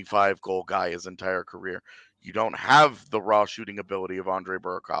 25 goal guy his entire career. You don't have the raw shooting ability of Andrei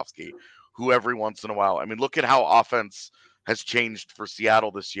Burakovsky, who every once in a while, I mean, look at how offense has changed for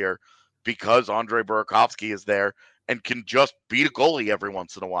Seattle this year because Andrei Burakovsky is there and can just beat a goalie every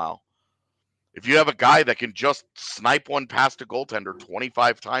once in a while. If you have a guy that can just snipe one past a goaltender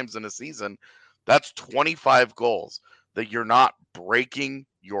 25 times in a season, that's 25 goals that you're not breaking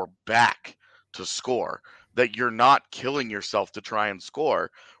your back to score, that you're not killing yourself to try and score,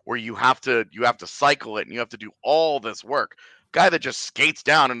 where you have to cycle it and you have to do all this work. Guy that just skates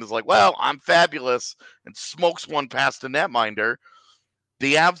down and is like, well, I'm fabulous, and smokes one past the netminder.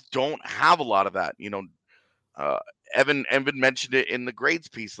 The Avs don't have a lot of that. Evan mentioned it in the grades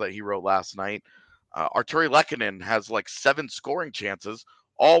piece that he wrote last night. Arturi Lehkonen has like 7 scoring chances,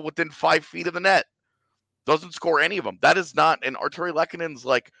 all within 5 feet of the net. Doesn't score any of them. That is not, and Arturi Lehkonen's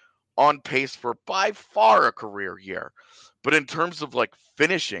like on pace for by far a career year. But in terms of like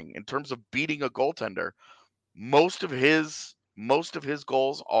finishing, in terms of beating a goaltender, most of his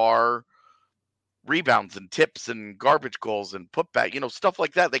goals are rebounds and tips and garbage goals and putback, stuff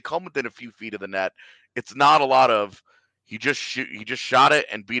like that. They come within a few feet of the net. It's not a lot of he just shot it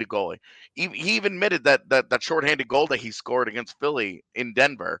and beat a goalie. He even admitted that shorthanded goal that he scored against Philly in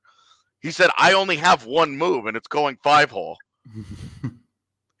Denver. He said, I only have one move, and it's going 5-hole.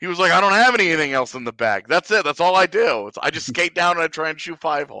 He was like, I don't have anything else in the bag. That's it. That's all I do. I just skate down and I try and shoot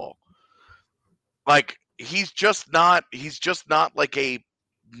 5-hole. Like, he's just not like a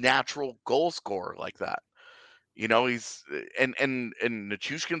natural goal scorer like that. He's and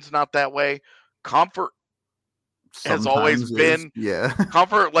Nichushkin's not that way. Comfort has always been. Yeah.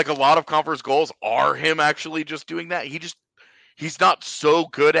 Comfort, like a lot of Comfort's goals are him actually just doing that. He's not so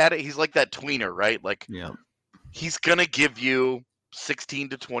good at it. He's like that tweener, right? Like, he's gonna give you 16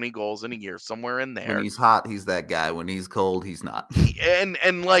 to 20 goals in a year, somewhere in there. When he's hot, he's that guy. When he's cold, he's not.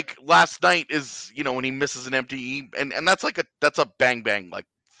 And like last night is, when he misses an empty, and that's a bang bang, like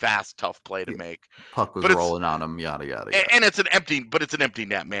fast, tough play to make. Puck was rolling on him, yada yada. And it's an empty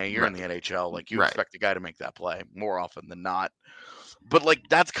net, man. You're in the NHL, like you expect the guy to make that play more often than not. But like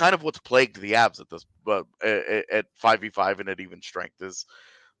that's kind of what's plagued the Avs at this, at 5v5 and at even strength is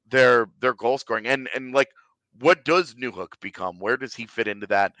their goal scoring, and like what does Newhook become? Where does he fit into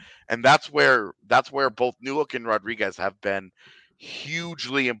that? And that's where both Newhook and Rodriguez have been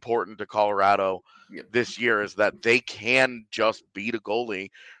hugely important to Colorado this year, is that they can just beat a goalie.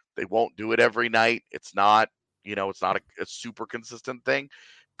 They won't do it every night. It's not a super consistent thing,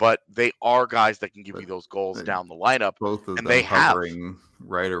 but they are guys that can give you those goals down the lineup. Both of them they hovering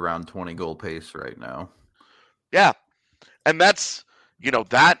right around 20 goal pace right now. Yeah. And that's,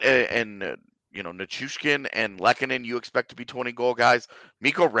 that and Nichushkin and Lehkonen, you expect to be 20 goal guys.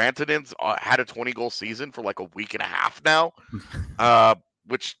 Mikko Rantanen's had a 20 goal season for like a week and a half now,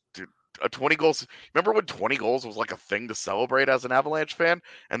 which a 20 goals. Remember when 20 goals was like a thing to celebrate as an Avalanche fan?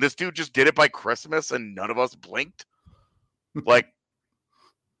 And this dude just did it by Christmas and none of us blinked. Like,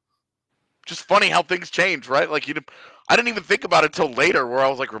 just funny how things change, right? Like, I didn't even think about it till later, where I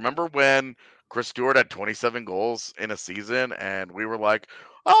was like, remember when Chris Stewart had 27 goals in a season and we were like,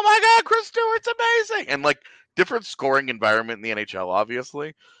 oh my God, Chris Stewart's amazing. And like different scoring environment in the NHL,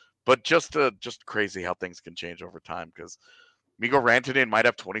 obviously, but just crazy how things can change over time, because Mikko Rantanen might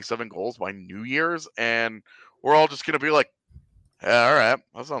have 27 goals by New Year's and we're all just going to be like, yeah, all right,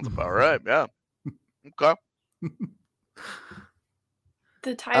 that sounds about right. Yeah. Okay.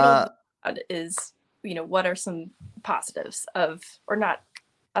 The title is, what are some positives of, or not,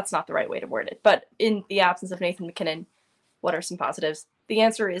 that's not the right way to word it, but in the absence of Nathan MacKinnon, what are some positives? The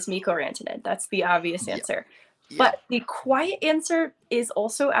answer is Mikko Rantanen. That's the obvious answer. Yeah. But the quiet answer is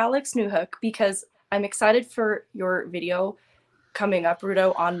also Alex Newhook, because I'm excited for your video coming up,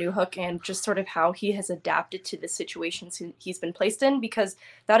 Rudo, on Newhook and just sort of how he has adapted to the situations he's been placed in, because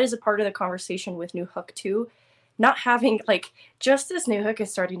that is a part of the conversation with Newhook too. Not having, like, just as Newhook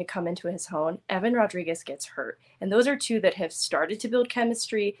is starting to come into his own, Evan Rodrigues gets hurt. And those are two that have started to build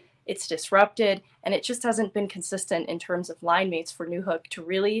chemistry. It's disrupted, and it just hasn't been consistent in terms of line mates for Newhook to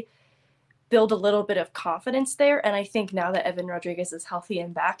really build a little bit of confidence there. And I think now that Evan Rodrigues is healthy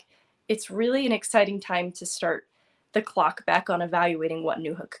and back, it's really an exciting time to start the clock back on evaluating what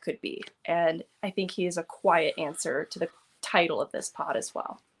Newhook could be. And I think he is a quiet answer to the title of this pod as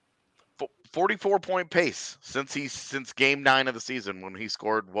well. 44-point pace since game 9 of the season, when he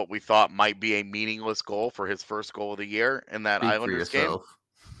scored what we thought might be a meaningless goal for his first goal of the year in that Islanders game.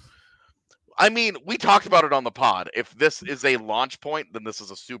 I mean, we talked about it on the pod. If this is a launch point, then this is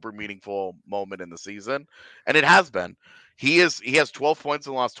a super meaningful moment in the season, and it has been. He has 12 points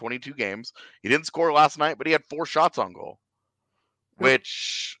in the last 22 games. He didn't score last night, but he had 4 shots on goal,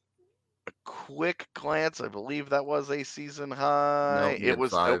 which, a quick glance, I believe that was a season high. No, it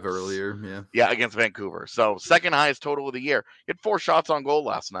was 5 earlier. Yeah, against Vancouver. So second highest total of the year. He had 4 shots on goal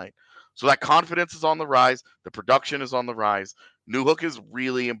last night. So that confidence is on the rise. The production is on the rise. Newhook is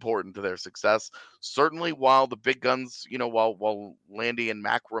really important to their success. Certainly while the big guns, while Landy and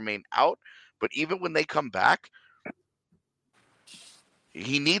Mac remain out, but even when they come back,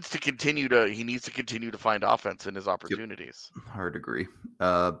 he needs to continue to find offense in his opportunities. Hard to agree.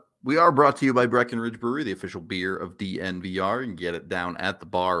 We are brought to you by Breckenridge Brewery, the official beer of DNVR. You can get it down at the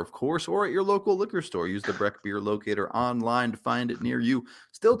bar, of course, or at your local liquor store. Use the Breck Beer Locator online to find it near you.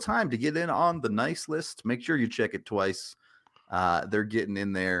 Still time to get in on the nice list. Make sure you check it twice. They're getting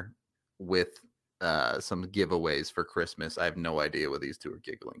in there with some giveaways for Christmas. I have no idea what these two are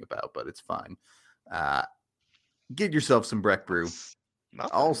giggling about, but it's fine. Get yourself some Breck Brew.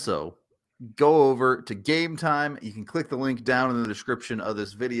 Nothing. Also, go over to Game Time. You can click the link down in the description of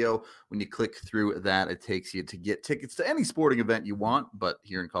this video. When you click through that, it takes you to get tickets to any sporting event you want. But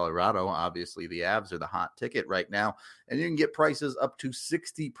here in Colorado, obviously the Avs are the hot ticket right now. And you can get prices up to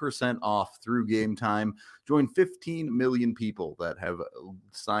 60% off through Game Time. Join 15 million people that have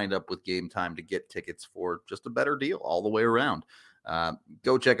signed up with Game Time to get tickets for just a better deal all the way around.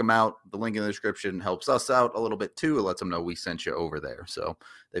 Go check them out. The link in the description helps us out a little bit too. It lets them know we sent you over there. So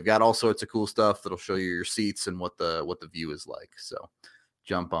they've got all sorts of cool stuff that'll show you your seats and what the view is like. So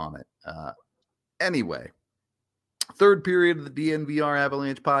jump on it. Anyway, third period of the DNVR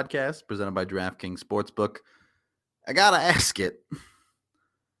Avalanche podcast presented by DraftKings Sportsbook. I gotta ask it.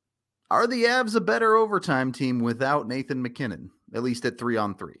 Are the Avs a better overtime team without Nathan MacKinnon, at least at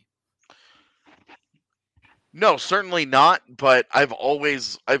 3-on-3? No, certainly not. But I have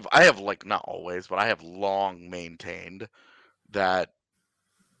long maintained that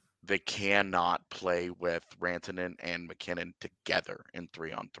they cannot play with Rantanen and MacKinnon together in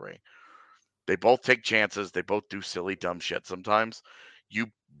 3-on-3. They both take chances. They both do silly, dumb shit sometimes. You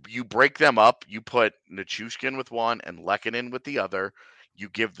break them up. You put Nichushkin with one and Lehkonen with the other. You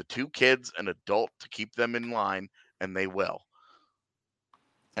give the two kids an adult to keep them in line, and they will.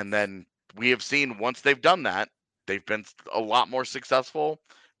 And then we have seen once they've done that, they've been a lot more successful.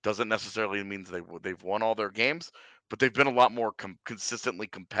 Doesn't necessarily mean they've won all their games, but they've been a lot more consistently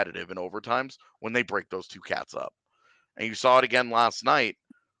competitive in overtimes when they break those two cats up. And you saw it again last night.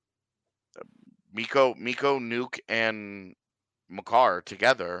 Mikko, Nuke, and Makar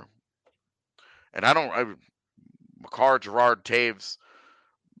together. And Makar, Gerard, Taves,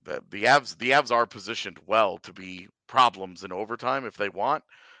 the Avs are positioned well to be problems in overtime if they want.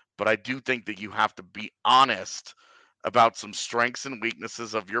 But I do think that you have to be honest about some strengths and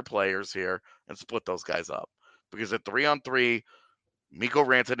weaknesses of your players here and split those guys up. Because at 3-on-3, Mikko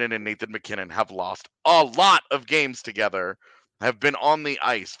Rantanen and Nathan MacKinnon have lost a lot of games together, have been on the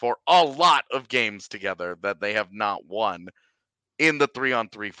ice for a lot of games together that they have not won in the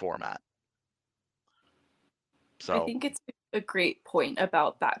 3-on-3 format. So I think it's a great point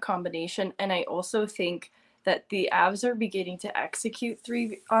about that combination. And I also think that the Avs are beginning to execute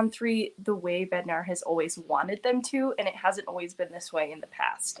 3-on-3 the way Bednar has always wanted them to, and it hasn't always been this way in the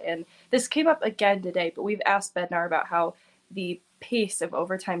past. And this came up again today, but we've asked Bednar about how the pace of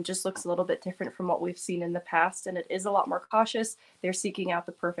overtime just looks a little bit different from what we've seen in the past, and it is a lot more cautious. They're seeking out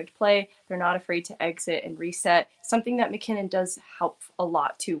the perfect play. They're not afraid to exit and reset, something that MacKinnon does help a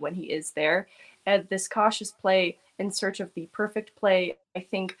lot too when he is there. And this cautious play in search of the perfect play, I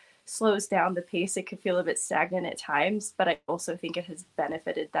think, slows down the pace. It could feel a bit stagnant at times, but I also think it has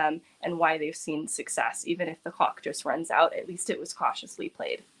benefited them and why they've seen success. Even if the clock just runs out, at least it was cautiously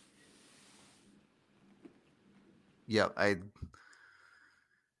played. Yeah,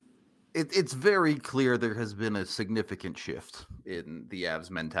 it's very clear there has been a significant shift in the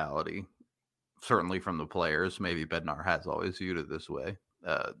Avs mentality, certainly from the players. Maybe Bednar has always viewed it this way,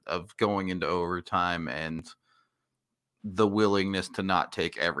 of going into overtime and the willingness to not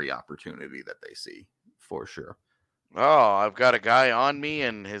take every opportunity that they see, for sure. Oh, I've got a guy on me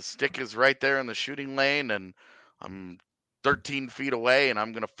and his stick is right there in the shooting lane and I'm 13 feet away and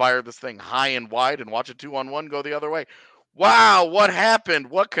I'm going to fire this thing high and wide and watch a 2-on-1 go the other way. Wow, what happened?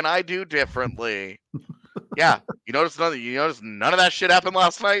 What can I do differently? Yeah, you notice none of that shit happened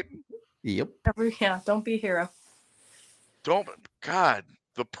last night? Yep. Yeah, don't be a hero.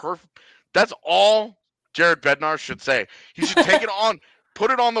 That's all Jared Bednar should say. He should take it on,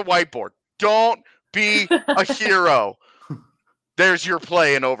 put it on the whiteboard. Don't be a hero. There's your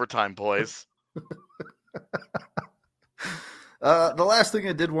play in overtime, boys. The last thing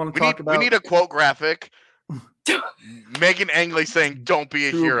I did want to talk about. We need a quote graphic. Megan Angley saying, "Don't be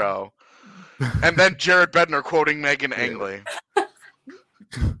a hero." And then Jared Bednar quoting Megan Angley.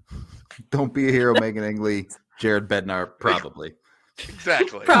 Don't be a hero, Megan Angley. Jared Bednar, probably.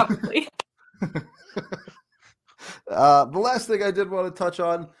 Exactly. Probably. The last thing I did want to touch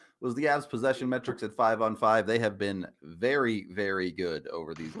on was the Avs possession metrics at 5-on-5. They have been very, very good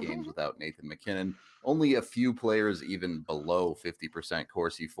over these games without Nathan MacKinnon. Only a few players even below 50%.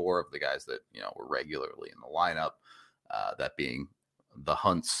 Corsi, 4 of the guys that were regularly in the lineup. That being the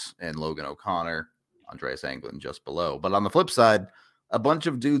Hunts and Logan O'Connor, Andreas Anglin just below. But on the flip side, a bunch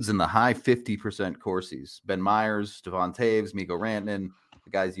of dudes in the high 50% Corsies. Ben Myers, Devon Taves, Mikko Rantanen, the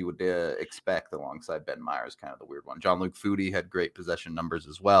guys you would expect alongside Ben Myers, kind of the weird one. Jean-Luc Foudy had great possession numbers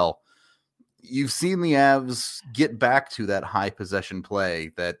as well. You've seen the Avs get back to that high possession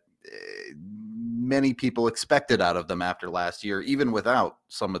play that many people expected out of them after last year, even without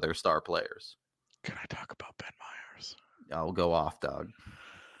some of their star players. Can I talk about Ben Myers? I'll go off, dog.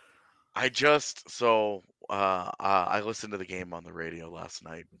 I listened to the game on the radio last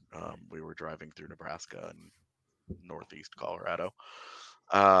night. We were driving through Nebraska and northeast Colorado.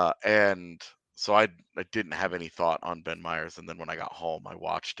 And so I didn't have any thought on Ben Myers. And then when I got home, I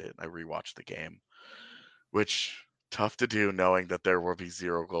watched it. I rewatched the game, which tough to do knowing that there will be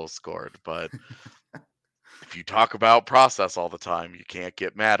 0 goals scored. But if you talk about process all the time, you can't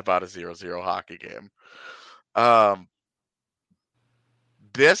get mad about a 0-0 hockey game.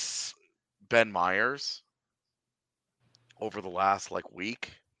 This Ben Myers over the last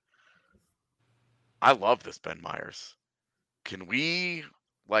week, I love this Ben Myers. Can we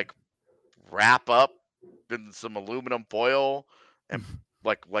wrap up in some aluminum foil and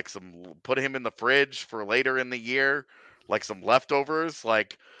put him in the fridge for later in the year, some leftovers?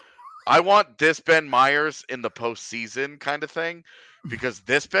 I want this Ben Myers in the postseason kind of thing, because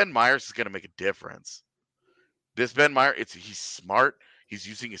this Ben Myers is going to make a difference. This Ben Myers, he's smart. He's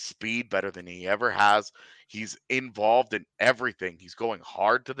using his speed better than he ever has. He's involved in everything. He's going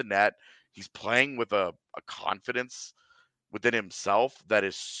hard to the net. He's playing with a confidence within himself that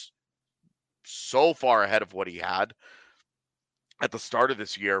is so far ahead of what he had at the start of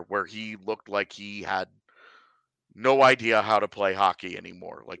this year, where he looked like he had no idea how to play hockey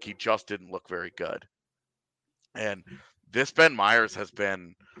anymore. He just didn't look very good. And this Ben Myers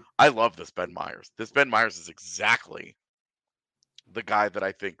I love this Ben Myers. This Ben Myers is exactly the guy that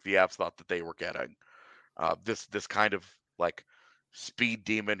I think the Avs thought that they were getting. This kind of speed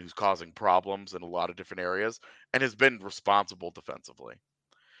demon who's causing problems in a lot of different areas and has been responsible defensively.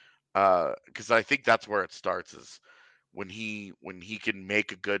 Because I think that's where it starts, is when he can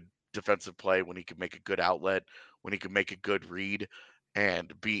make a good defensive play, when he can make a good outlet, when he can make a good read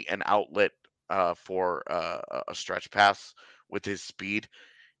and be an outlet for a stretch pass with his speed.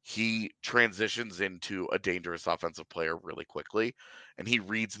 He transitions into a dangerous offensive player really quickly, and he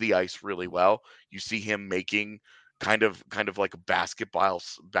reads the ice really well. You see him making kind of like a basketball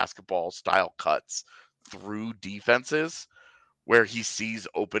style cuts through defenses, where he sees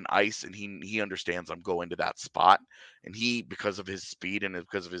open ice and he understands I'm going to that spot, and he, because of his speed and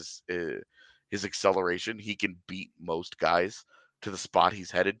because of his acceleration, he can beat most guys to the spot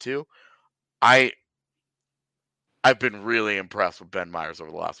he's headed to. I've been really impressed with Ben Myers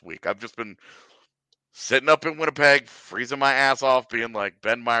over the last week. I've just been sitting up in Winnipeg, freezing my ass off, being like,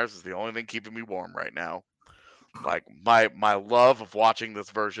 Ben Myers is the only thing keeping me warm right now. My love of watching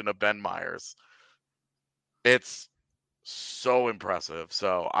this version of Ben Myers, it's so impressive.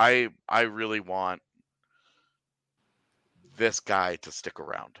 So I really want this guy to stick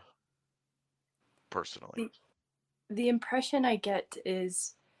around, personally. The impression I get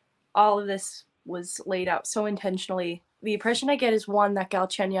is all of this was laid out so intentionally. The impression I get is, one, that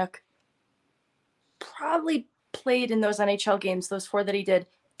Galchenyuk probably played in those NHL games, those 4 that he did,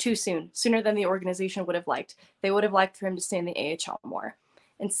 too soon, sooner than the organization would have liked. They would have liked for him to stay in the AHL more.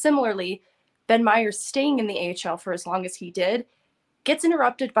 And similarly, Ben Myers staying in the AHL for as long as he did gets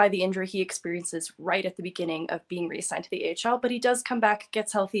interrupted by the injury he experiences right at the beginning of being reassigned to the AHL, but he does come back,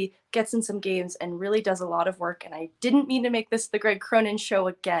 gets healthy, gets in some games, and really does a lot of work. And I didn't mean to make this the Greg Cronin show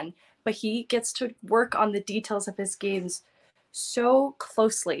again, but he gets to work on the details of his games so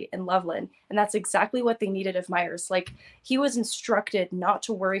closely in Loveland, and that's exactly what they needed of Myers. He was instructed not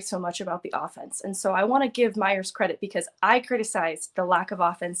to worry so much about the offense, and so I want to give Myers credit, because I criticized the lack of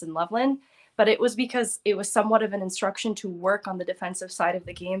offense in Loveland, but it was because it was somewhat of an instruction to work on the defensive side of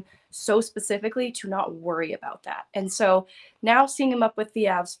the game so specifically to not worry about that. And so now seeing him up with the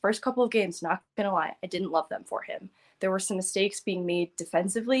Avs, first couple of games, not gonna lie, I didn't love them for him. There were some mistakes being made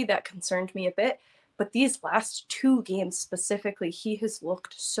defensively that concerned me a bit, but these last 2 games specifically, he has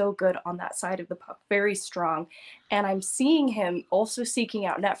looked so good on that side of the puck, very strong. And I'm seeing him also seeking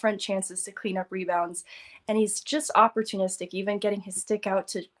out net front chances to clean up rebounds. And he's just opportunistic, even getting his stick out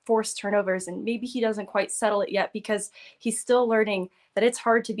to force turnovers. And maybe he doesn't quite settle it yet, because he's still learning that it's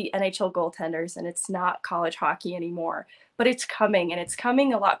hard to be NHL goaltenders and it's not college hockey anymore. But it's coming, and it's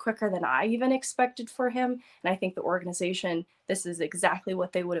coming a lot quicker than I even expected for him. And I think the organization, this is exactly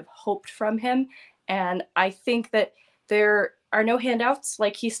what they would have hoped from him. And I think that there are no handouts.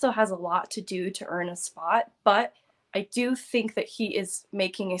 He still has a lot to do to earn a spot, but I do think that he is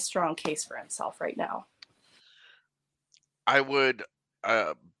making a strong case for himself right now. I would,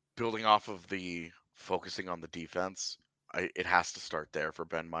 building off of the focusing on the defense, it has to start there for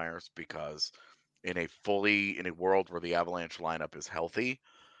Ben Myers, because in a world where the Avalanche lineup is healthy,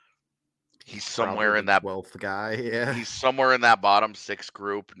 he's somewhere in that 12th guy. Yeah. he's somewhere in that bottom 6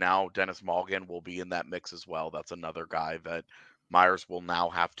 group. Now Dennis Malgin will be in that mix as well. That's another guy that Myers will now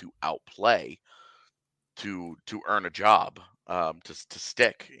have to outplay to earn a job, to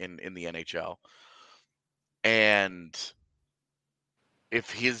stick in the NHL. And if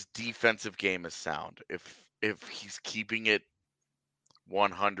his defensive game is sound, if he's keeping it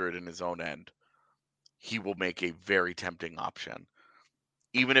 100 in his own end, he will make a very tempting option.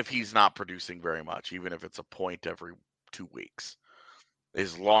 Even if he's not producing very much, even if it's a point every 2 weeks.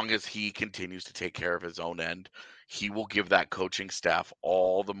 As long as he continues to take care of his own end, he will give that coaching staff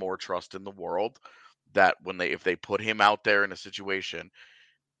all the more trust in the world that if they put him out there in a situation,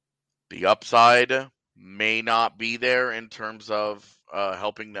 the upside may not be there in terms of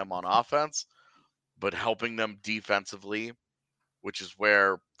helping them on offense, but helping them defensively, which is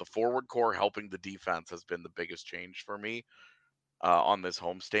where the forward core helping the defense has been the biggest change for me on this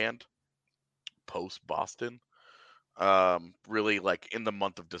homestand post Boston. Really, like in the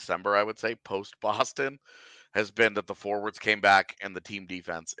month of December, I would say post Boston has been that the forwards came back and the team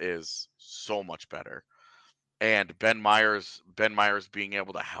defense is so much better. And Ben Myers being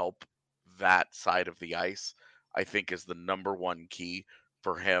able to help that side of the ice, I think, is the number one key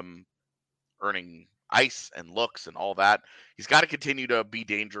for him earning ice and looks and all that. He's got to continue to be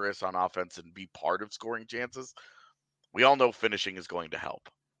dangerous on offense and be part of scoring chances. We all know finishing is going to help.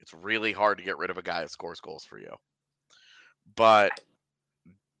 It's really hard to get rid of a guy that scores goals for you. But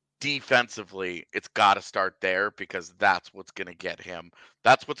defensively, it's got to start there, because that's what's going to get him.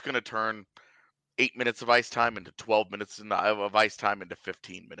 That's what's going to turn 8 minutes of ice time into 12 minutes of ice time into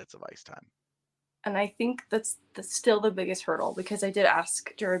 15 minutes of ice time. And I think that's still the biggest hurdle, because I did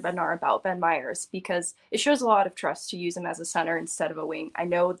ask Jared Bednar about Ben Myers, because it shows a lot of trust to use him as a center instead of a wing. I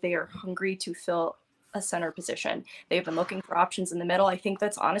know they are hungry to fill a center position. They've been looking for options in the middle. I think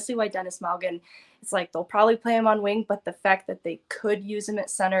that's honestly why Dennis Malgin, it's like they'll probably play him on wing, but the fact that they could use him at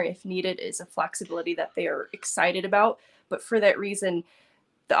center if needed is a flexibility that they are excited about. But for that reason,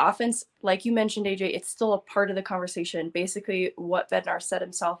 the offense, like you mentioned, AJ, it's still a part of the conversation. Basically, what Bednar said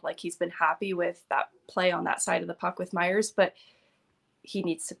himself, like he's been happy with that play on that side of the puck with Myers, but he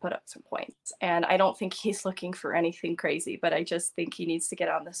needs to put up some points. And I don't think he's looking for anything crazy, but I just think he needs to get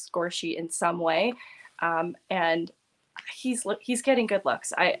on the score sheet in some way. And he's getting good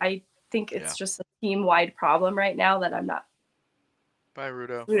looks. I think it's just a team-wide problem right now that I'm not. Bye,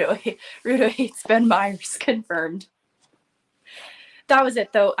 Rudo. Rudo hates Ben Myers, confirmed. That was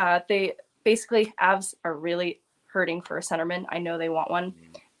it, though. They basically, Avs are really hurting for a centerman. I know they want one.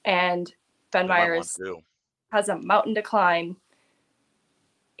 And Ben Myers has a mountain to climb.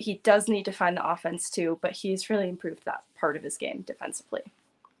 He does need to find the offense, too, but he's really improved that part of his game defensively.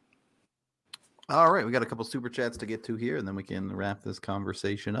 All right, we got a couple super chats to get to here, and then we can wrap this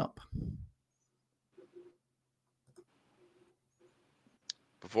conversation up.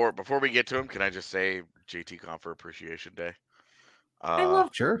 Before we get to him, can I just say JT Compher Appreciation Day? I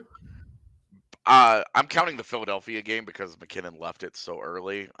love. Sure. I'm counting the Philadelphia game because McKinnon left it so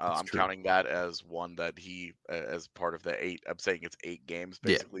early. I'm counting that as one that he, as part of the 8. I'm saying it's 8 games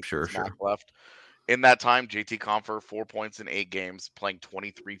basically. Yeah, sure. Left. In that time, JT Compher 4 points in 8 games, playing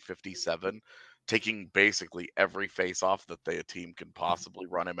 23-57, taking basically every face-off that the team can possibly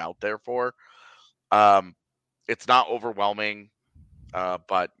run him out there for. It's not overwhelming,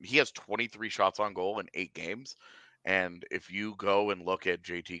 but he has 23 shots on goal in 8 games. And if you go and look at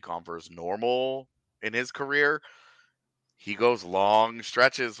JT Compher's normal in his career, he goes long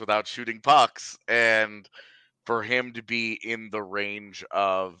stretches without shooting pucks. And for him to be in the range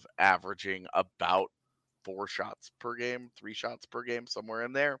of averaging about 4 shots per game, 3 shots per game, somewhere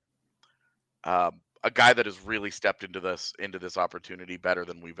in there, a guy that has really stepped into this opportunity better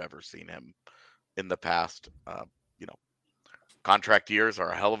than we've ever seen him in the past. Contract years are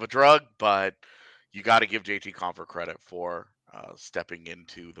a hell of a drug, but you got to give JT Compher credit for stepping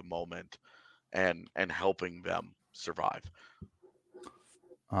into the moment and helping them survive.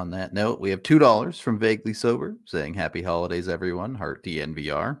 On that note, we have $2 from Vaguely Sober saying happy holidays, everyone. Heart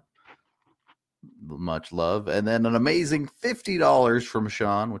DNVR. Much love. And then an amazing $50 from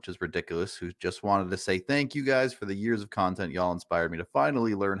Sean, which is ridiculous, who just wanted to say thank you guys for the years of content. Y'all inspired me to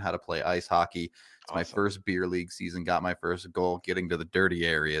finally learn how to play ice hockey. It's my first beer league season. Got my first goal getting to the dirty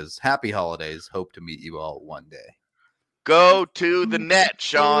areas. Happy holidays. Hope to meet you all one day. Go to the net,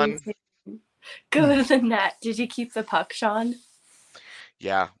 Sean. Go to the net. Did you keep the puck, Sean?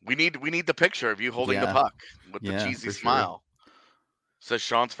 Yeah, we need the picture of you holding the Yeah. puck with the Yeah, cheesy for sure. smile. Says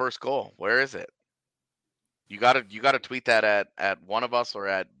Sean's first goal. Where is it? You gotta tweet that at one of us or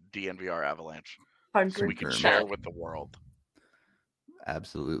at DNVR Avalanche, so we can 100%. share with the world.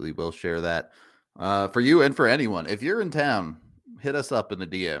 Absolutely, we'll share that for you and for anyone. If you're in town, hit us up in the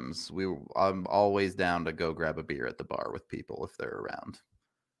DMs. I'm always down to go grab a beer at the bar with people if they're around.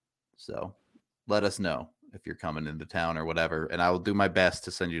 So let us know if you're coming into town or whatever, and I will do my best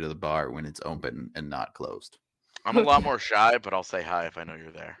to send you to the bar when it's open and not closed. I'm a lot more shy, but I'll say hi if I know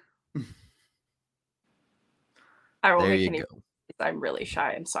you're there. I won't There make you any. go. I'm really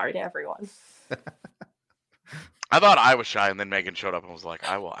shy. I'm sorry to everyone. I thought I was shy, and then Megan showed up and was like,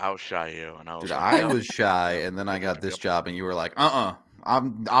 "I will outshy you." And I was Dude, like, I "Yep." was shy, and then I got this job, and you were like, I'm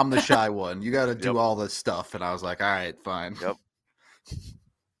the shy one. You got to do Yep. all this stuff, and I was like, all right, fine. Yep.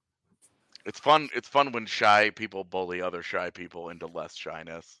 It's fun. It's fun when shy people bully other shy people into less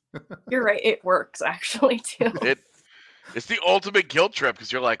shyness. You're right. It works actually too. It's the ultimate guilt trip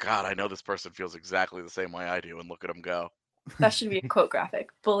because you're like, God, I know this person feels exactly the same way I do, and look at them go. That should be a quote graphic.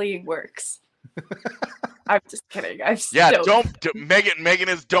 Bullying works. I'm just kidding. I'm Yeah, stoked. Megan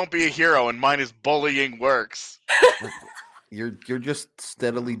is don't be a hero, and mine is bullying works. You're just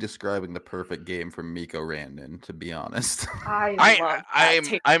steadily describing the perfect game from Mikko Rantanen, to be honest. I love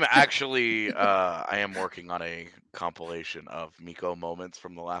that. I'm actually I am working on a compilation of Mikko moments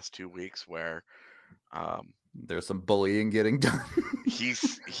from the last 2 weeks where There's some bullying getting done.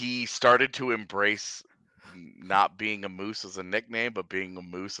 he started to embrace not being a moose as a nickname, but being a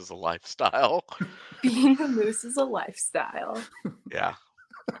moose as a lifestyle. Being a moose is a lifestyle. Yeah.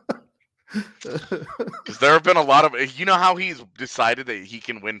 Because there have been a lot of, you know how he's decided that he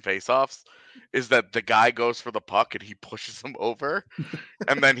can win faceoffs is that the guy goes for the puck and he pushes him over,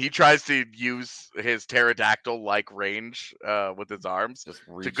 and then he tries to use his pterodactyl-like range with his arms Just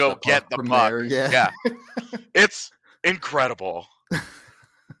to reach go get the from puck. there, yeah. Yeah, it's incredible.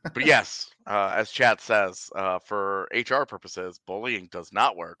 But yes, as chat says, for HR purposes, bullying does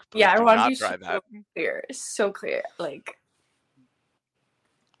not work. Please Yeah, I do want not to be try that. clear. So clear. Like,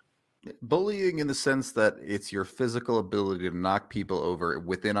 Bullying in the sense that it's your physical ability to knock people over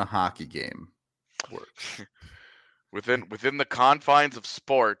within a hockey game works. Within the confines of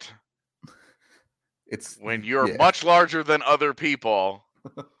sport, It's when you're yeah. much larger than other people,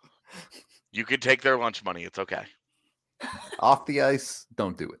 you can take their lunch money. It's okay. Off the ice,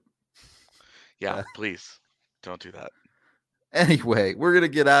 don't do it. Yeah, please don't do that. Anyway, we're going to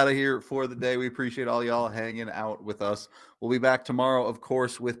get out of here for the day. We appreciate all y'all hanging out with us. We'll be back tomorrow, of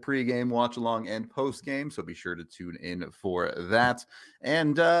course, with pregame, watch along, and postgame. So be sure to tune in for that.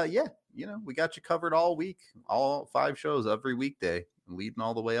 And we got you covered all week, all 5 shows every weekday, leading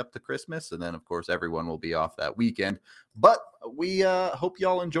all the way up to Christmas. And then, of course, everyone will be off that weekend. But we hope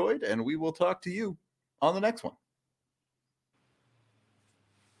y'all enjoyed, and we will talk to you on the next one.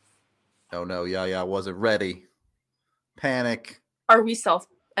 Oh, no, Yaya wasn't ready. Panic. are we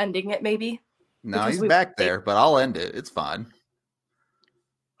self-ending it maybe? No, Because he's we- back there, but I'll end it. It's fine.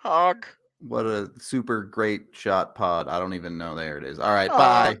 Hog. What a super great shot pod. I don't even know. There it is. All right, Hog.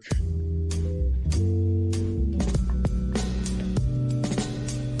 bye.